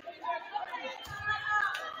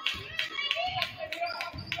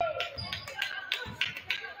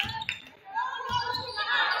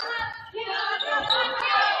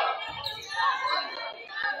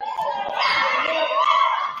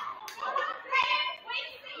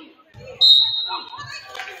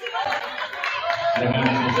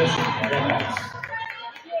 Redhawks position, Redhawks.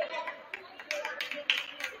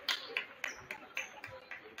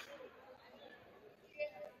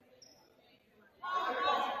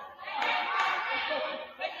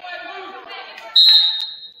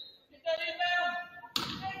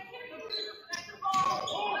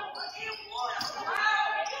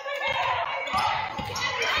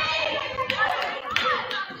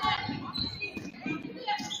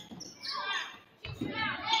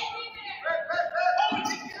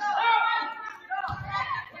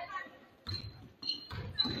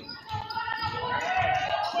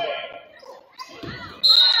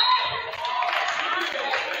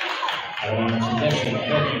 Possession,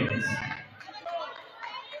 Hurricanes.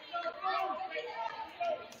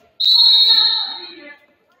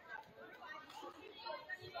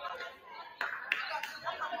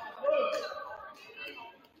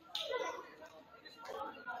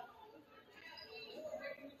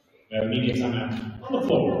 We have immediate timeout on the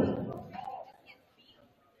floor.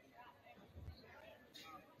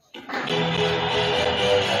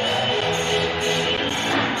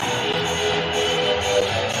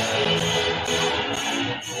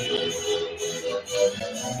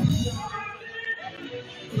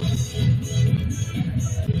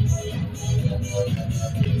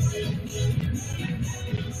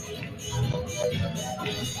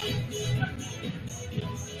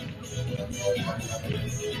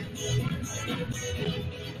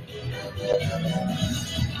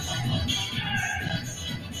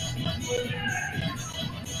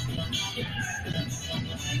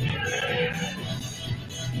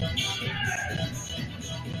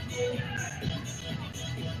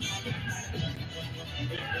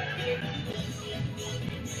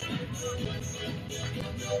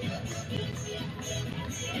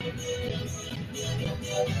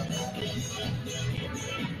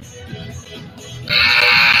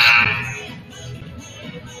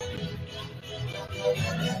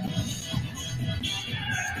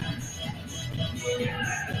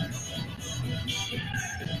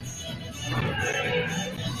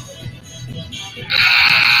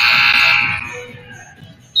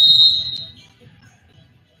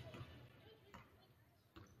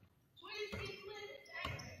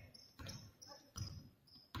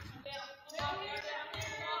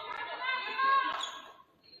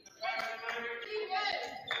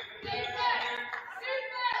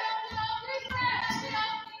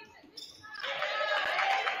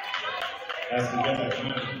 Guys, we got that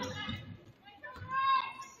time.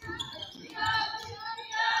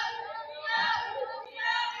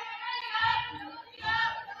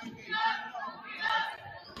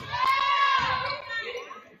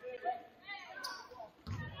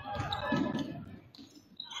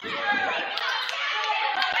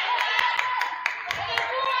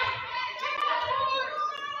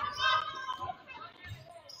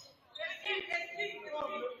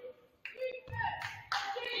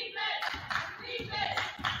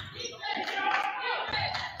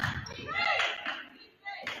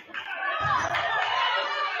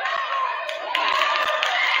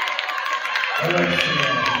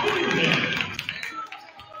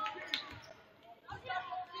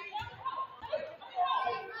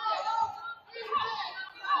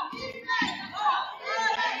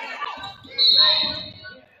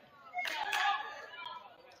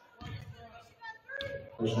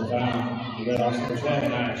 Personal foul. You got off number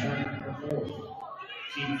 7, number 4.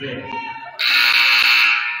 Team 5.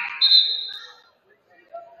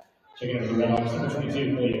 Checking out the red off number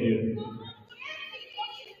 22, what do you do?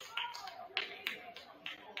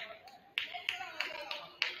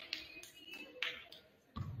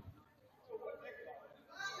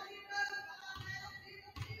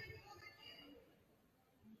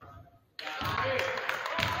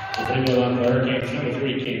 The free throw on the Hurricanes, number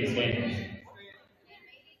 3, Kansas Daniels.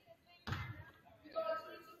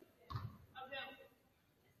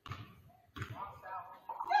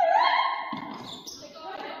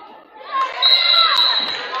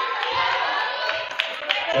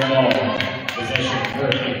 Possession of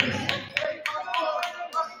Hurricanes.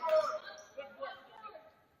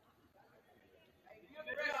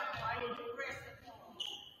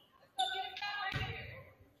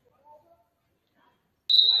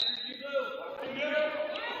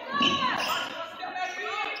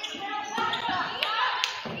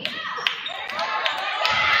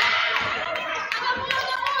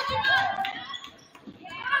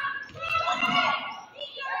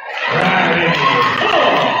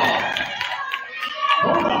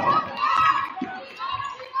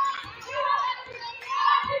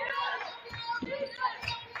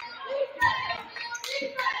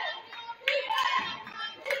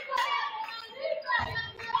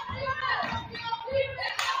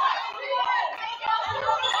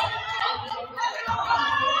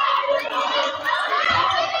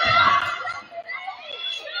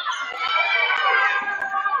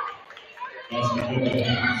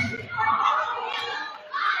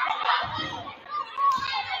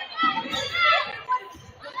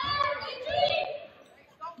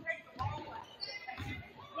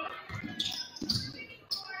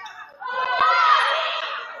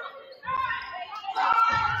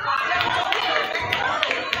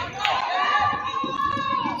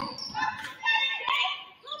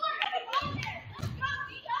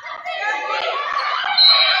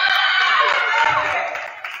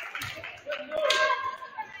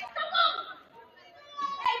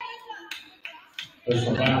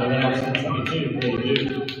 Personal foul, the layups in 22, what do you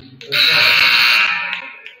do?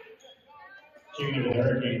 Checking into the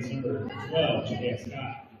Hurricanes, number 12, J.K.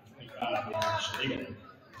 Scott, 25, Schlegel.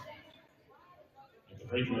 At the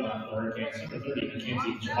free throw line, the Hurricanes, number 30,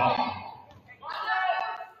 Mackenzie Catawba.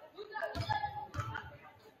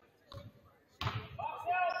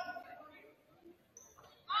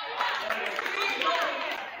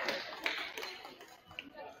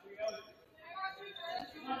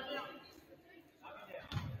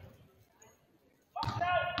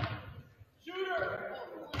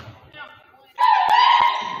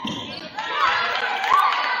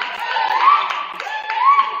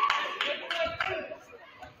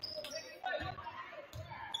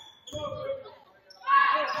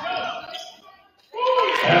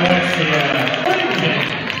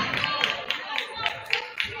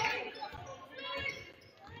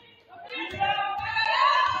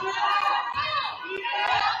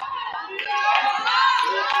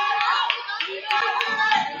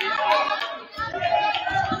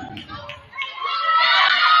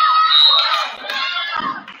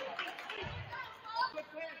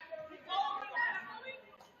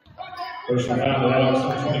 Personal foul, the layups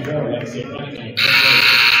in 24, Alexia Cunningham.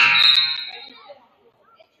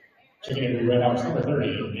 Checking into the Red Hawks, number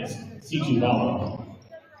 30, it's C2 Ball.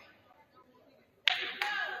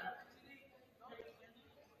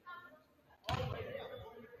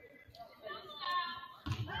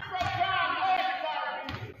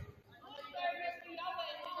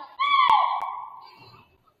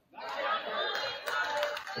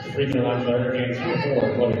 The free throw line for the Hurricanes, number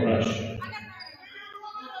 4, Chloe Rush.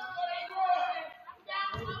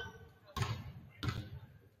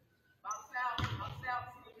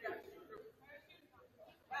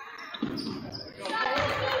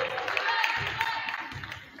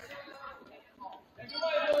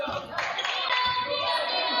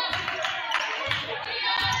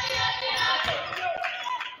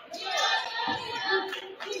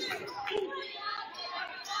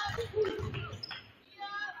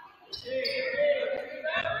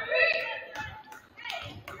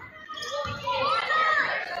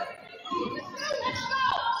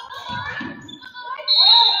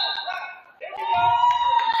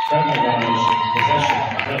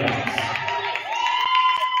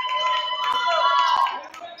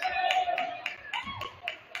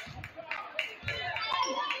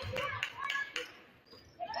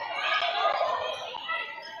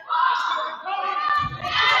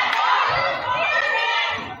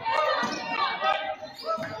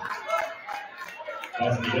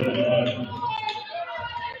 That's the good one.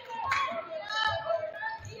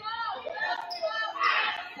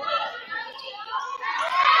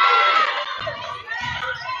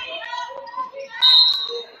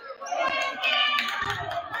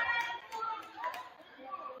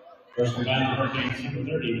 First one down, Hurricanes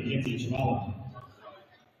number 30, Mackenzie Jamala.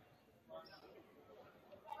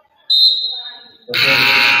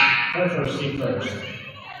 Her first team first.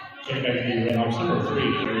 Check back to Red Hawks number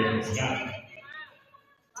 3, Ariel Scott.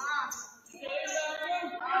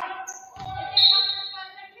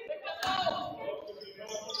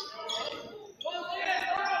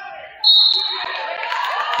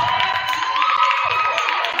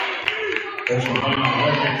 First one down,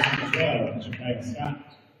 Hurricanes number 12, Chicago Scott.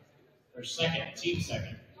 Her second, team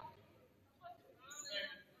second.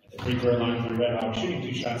 At the free throw line for the Red Hawks, shooting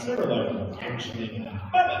 2 shots, number 11, Ashley Bennett.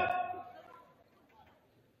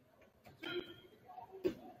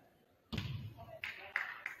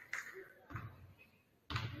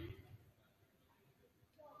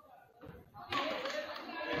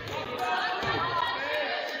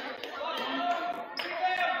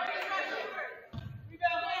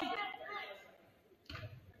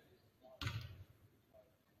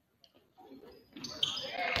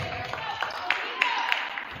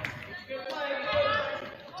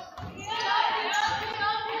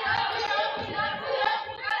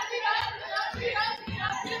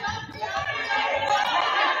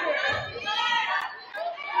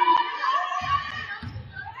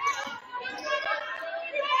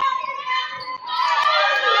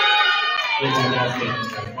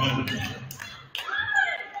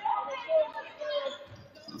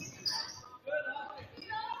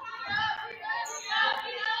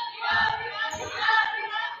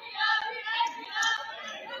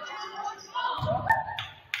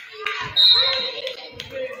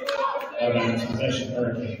 Possession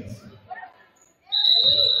Hurricanes.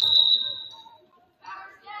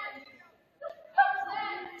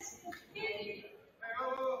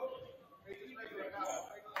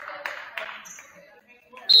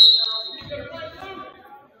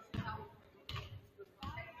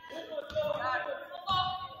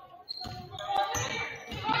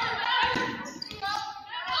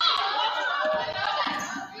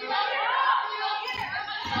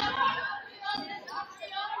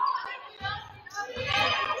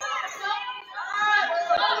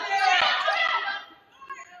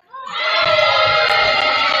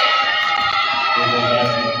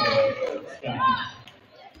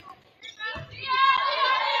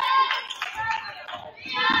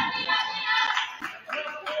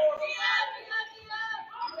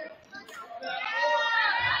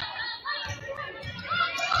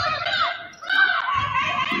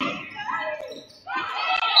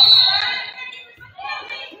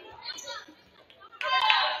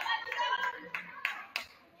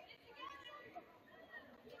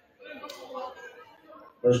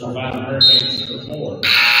 First one foul, Hurricanes number 4,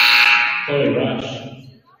 Chloe Rush.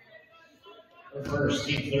 Her first,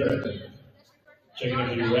 team third. Checking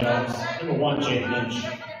into the Red Hawks, number 1, Jade Lynch.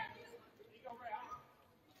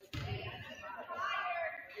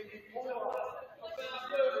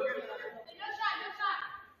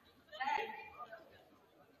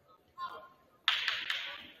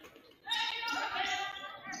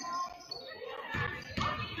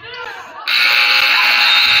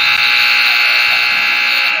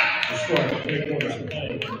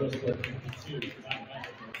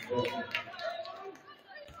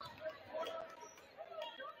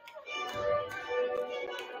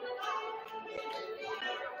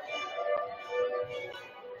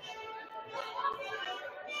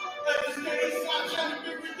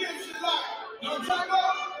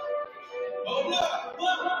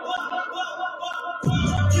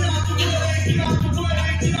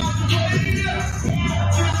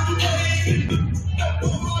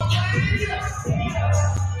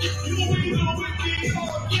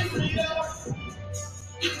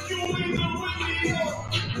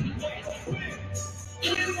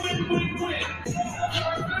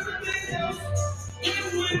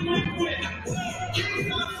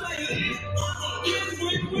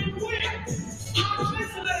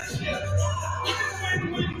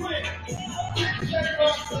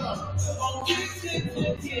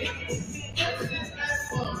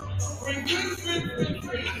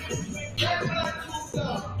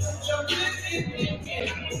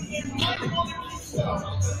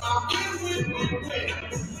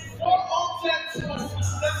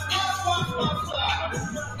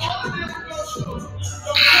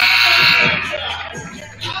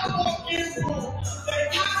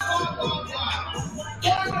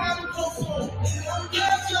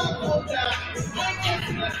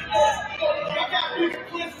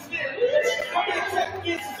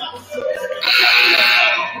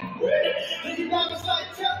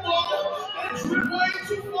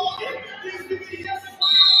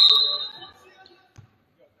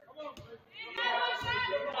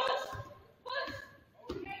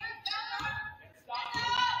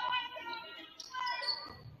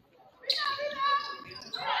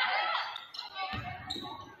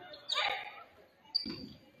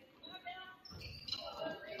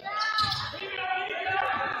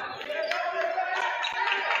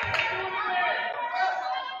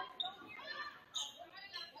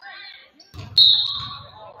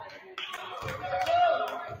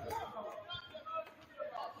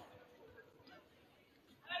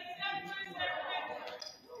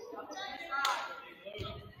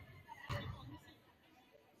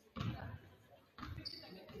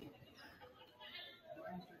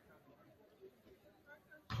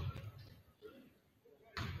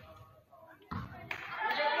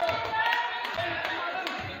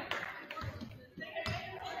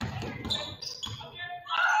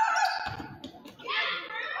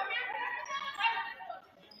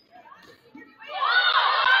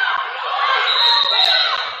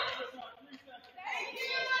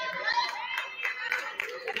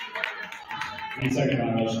 3-second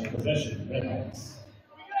violation, possession, Redhawks.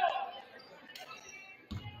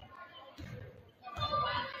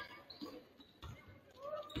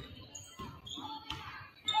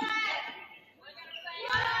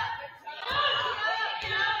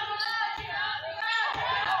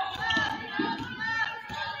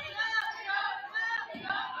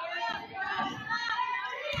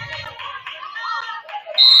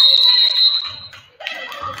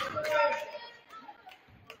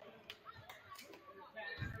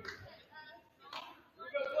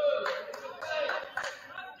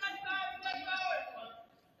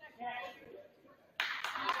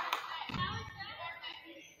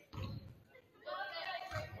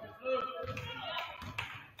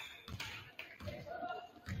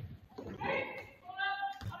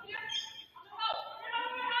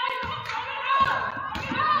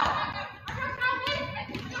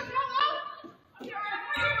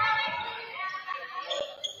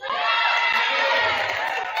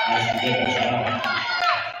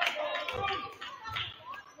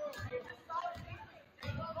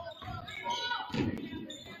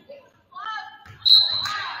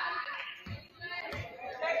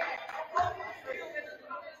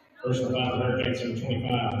 First and final, Hurricanes number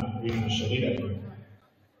 25, Rihanna Shalita.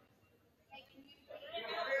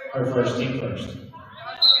 Her first, team first.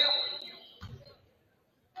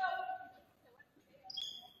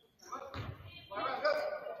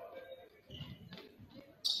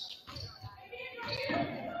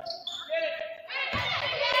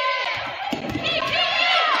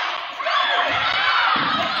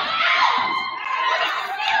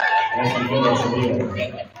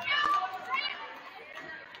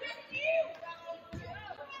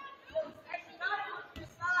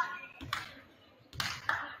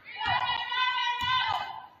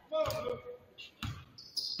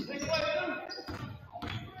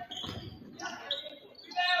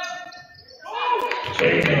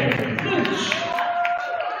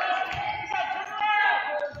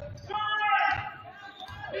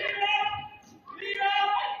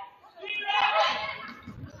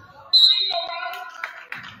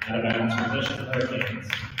 Out of bounds, possession, Hurricanes.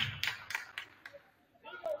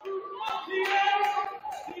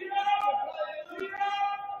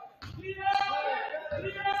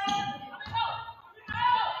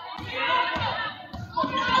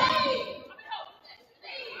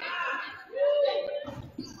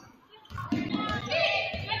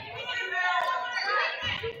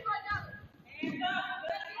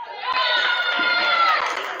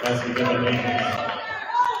 That's because of the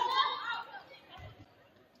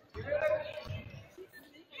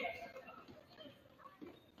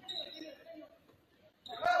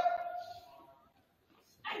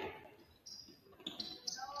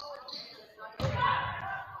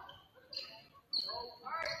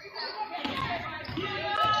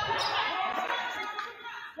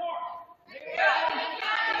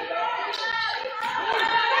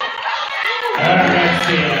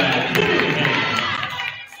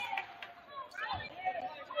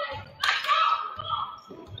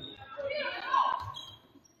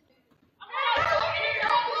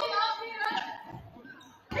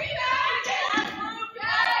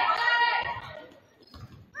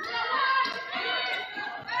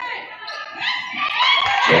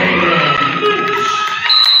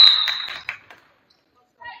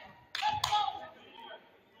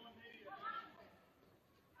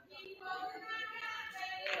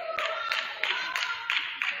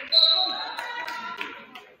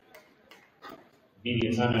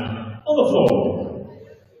media timeout on the floor.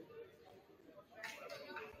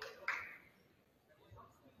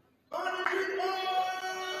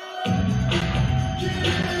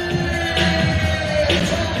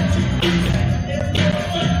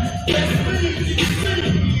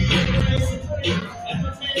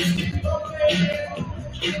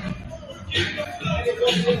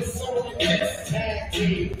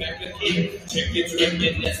 Tickets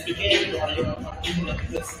written, let's begin.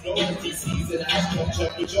 Let's know DC's and I don't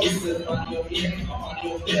jump with Joseph. Audio here,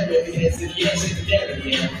 audio there, baby, heads in the air, shit there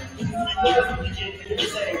again. We get to the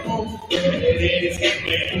same move, it is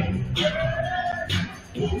happening.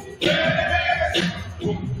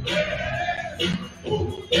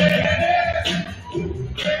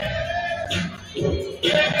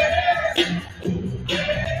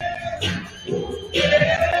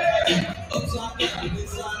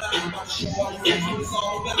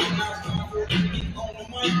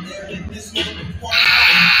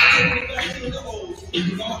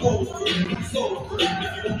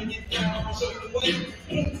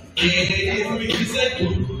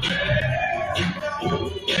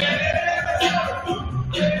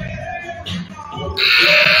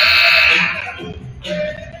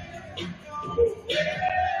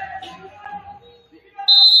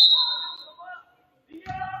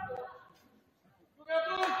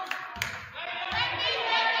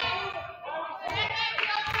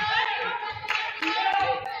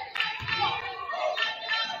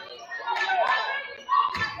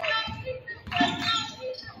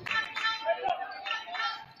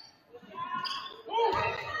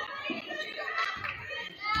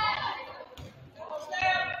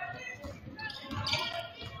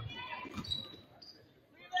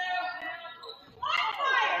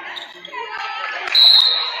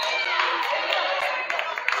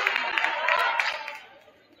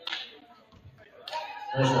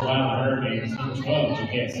 First for Wild Hurricanes, number 12,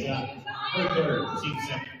 Jaquette Scott. Her third, team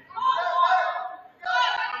second.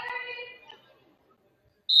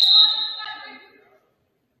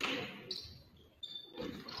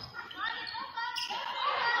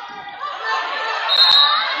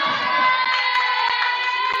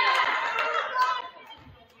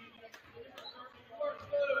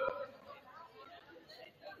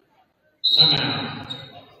 Timeout.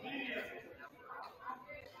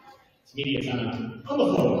 It's media timeout. On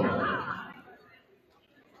the floor.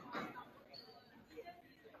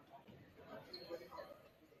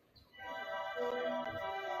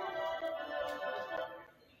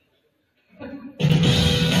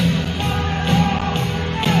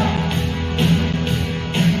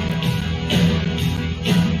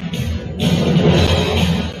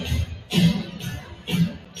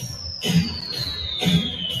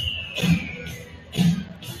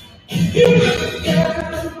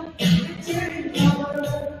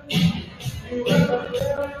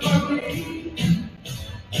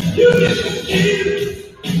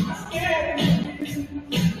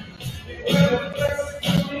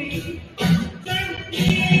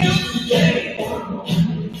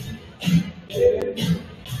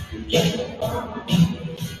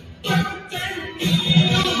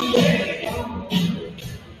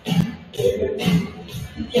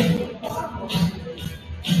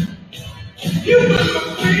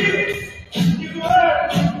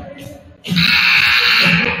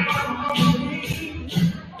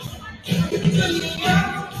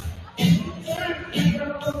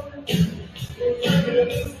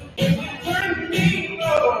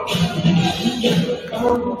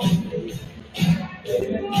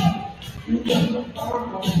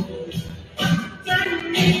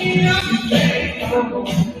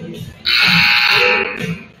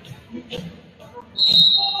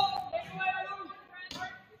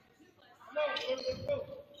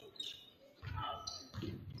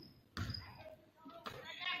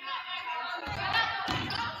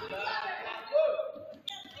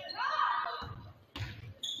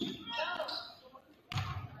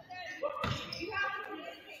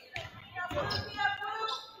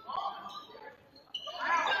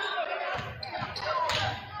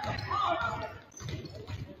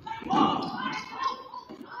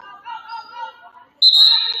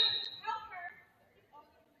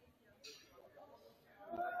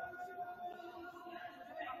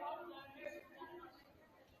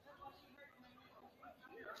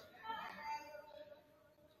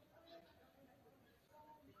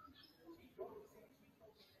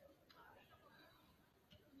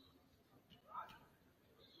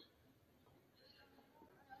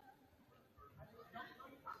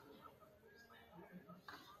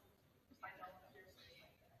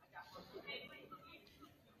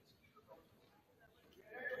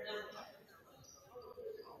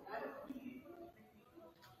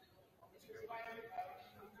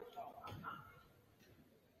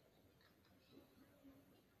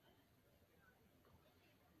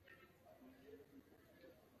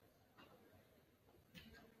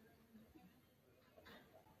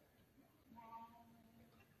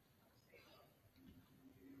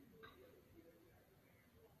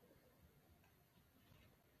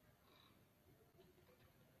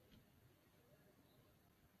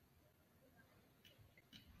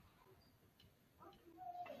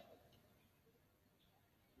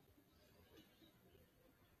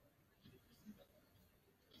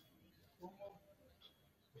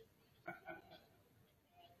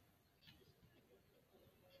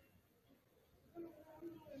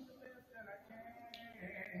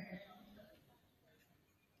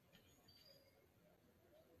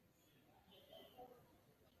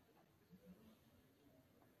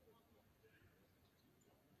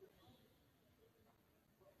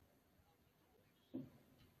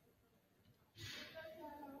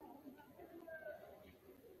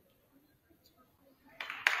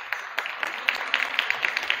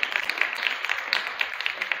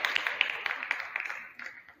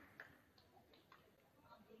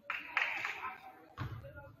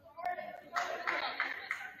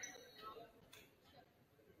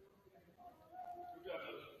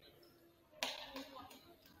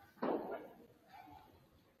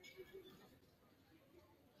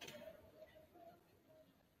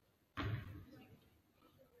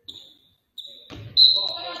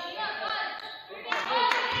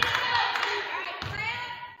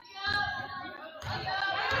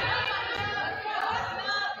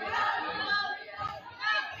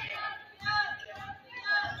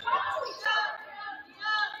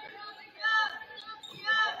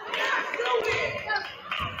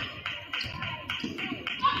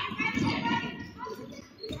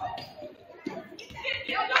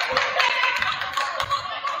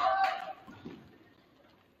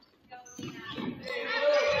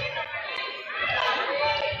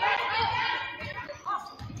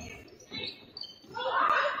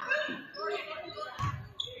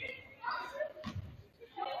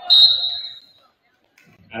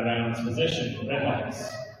 Out of bounds position, Redhawks.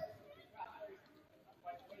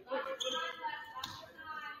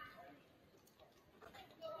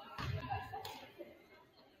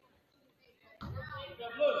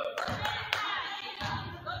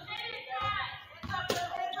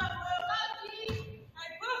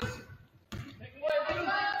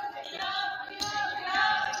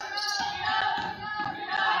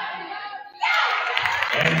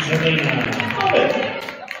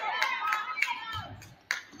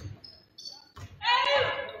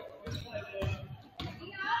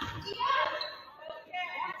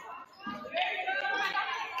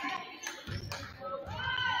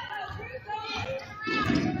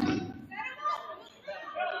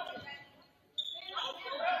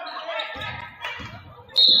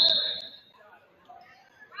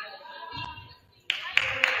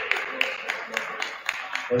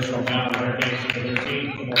 Personal foul, Hurricanes for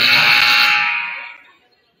 13, 4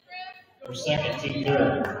 for second, team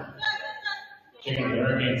third. Checking the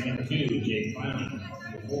Hurricanes number 2, Jake Clowney.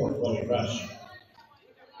 Number 4, Chloe Rush.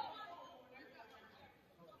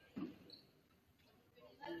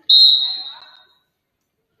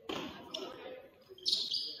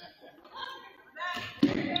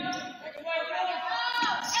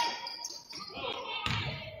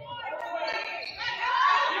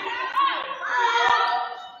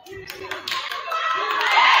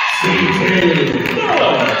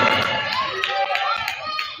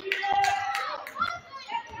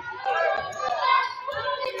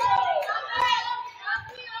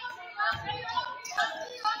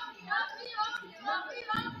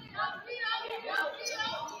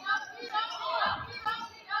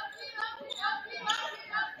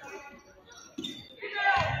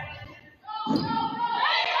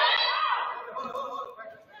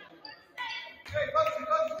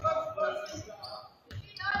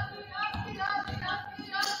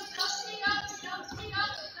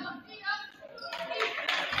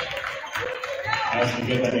 That's a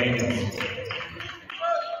good angle.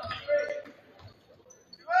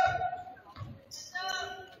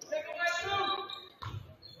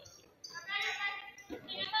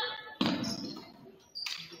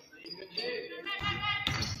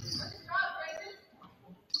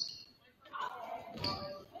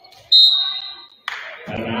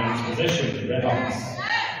 Out of bounds position, Redhawks.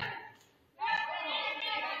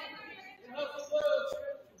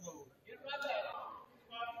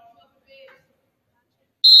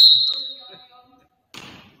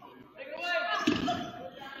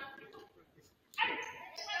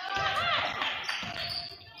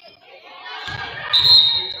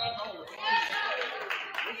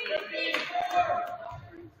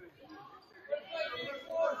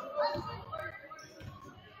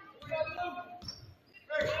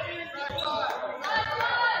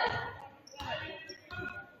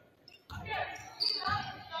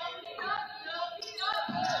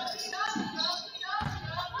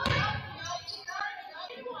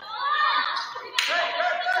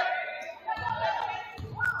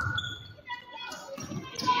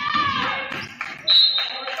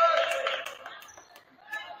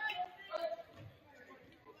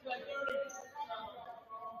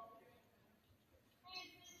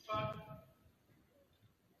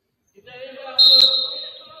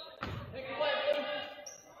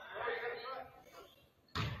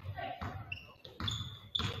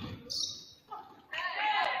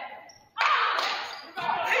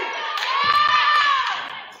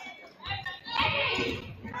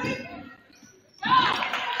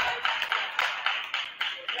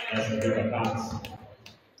 That's a good pass.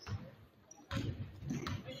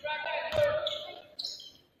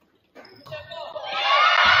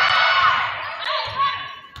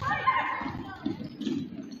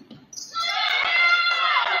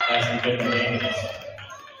 That's a good advantage.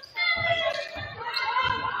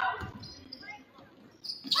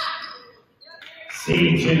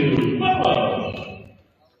 C2, Buffalo.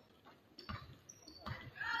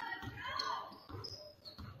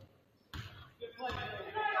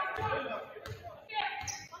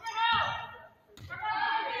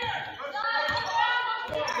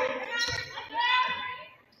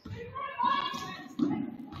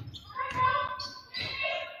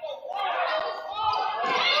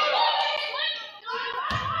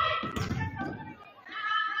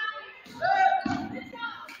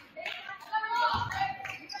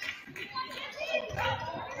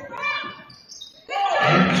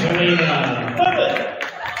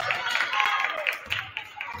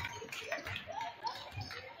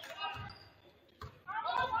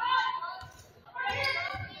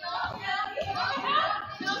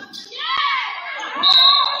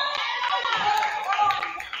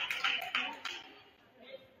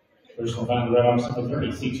 First one found the Red Hawks number 30,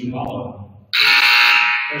 C2 Hollow.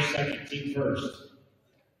 First, second, team first.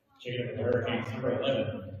 Checking up with the Hurricanes number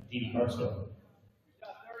 11, Dee Hartsville.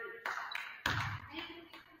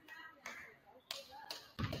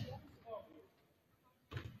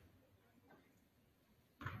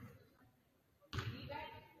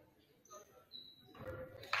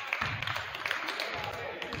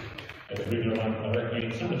 At the free throw line for the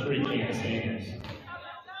Hurricanes, number 3, Candace Daniels.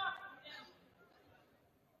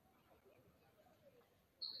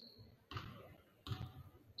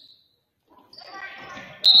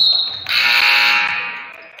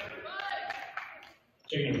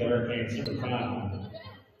 Checking with the Hurricanes, number 5,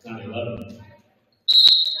 9-11.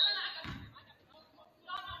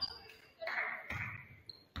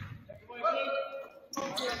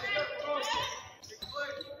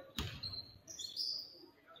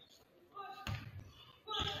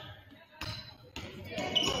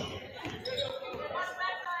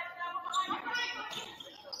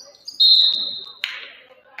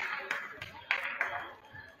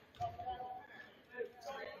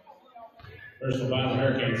 First one by the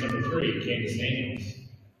Hurricanes, number 3, Candace Daniels.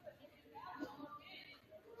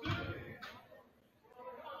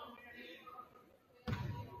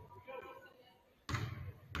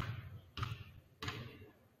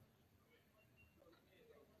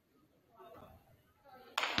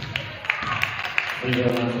 Free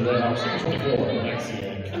throw line for the Red Hawks, number 24,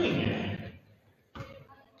 Alexia Cunningham.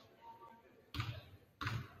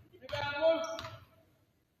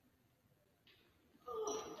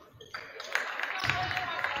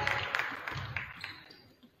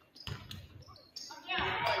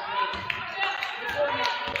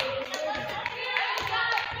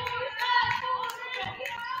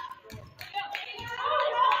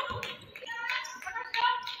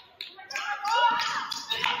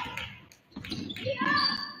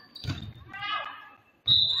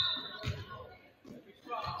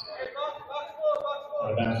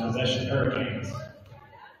 Out-of-bounds possession, Hurricanes.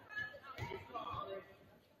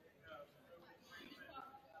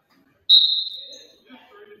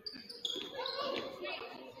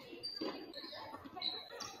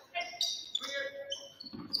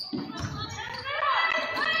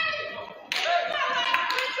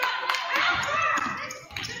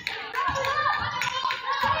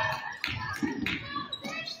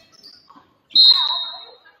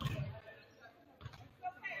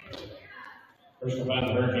 First one by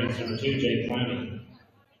the Hurricanes, number 2, Jake Clowney.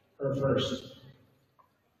 Her first.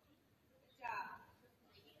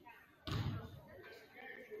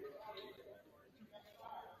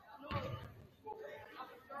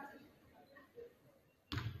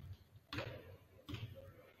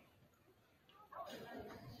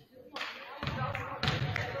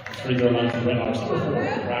 Free throw line for the Red Hawks, number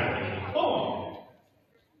 4, Riley.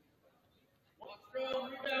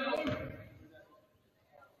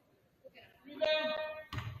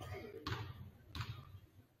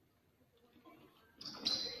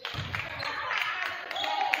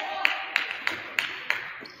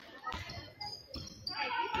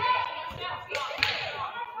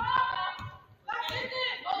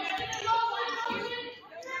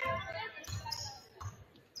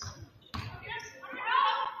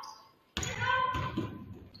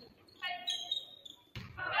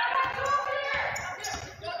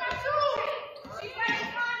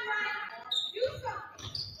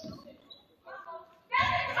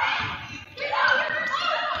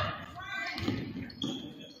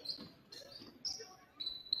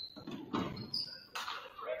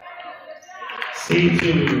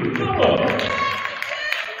 C2 Catawba.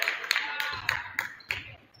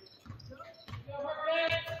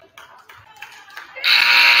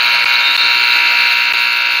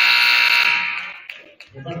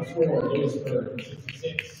 The final score, Louisburg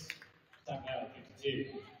 66,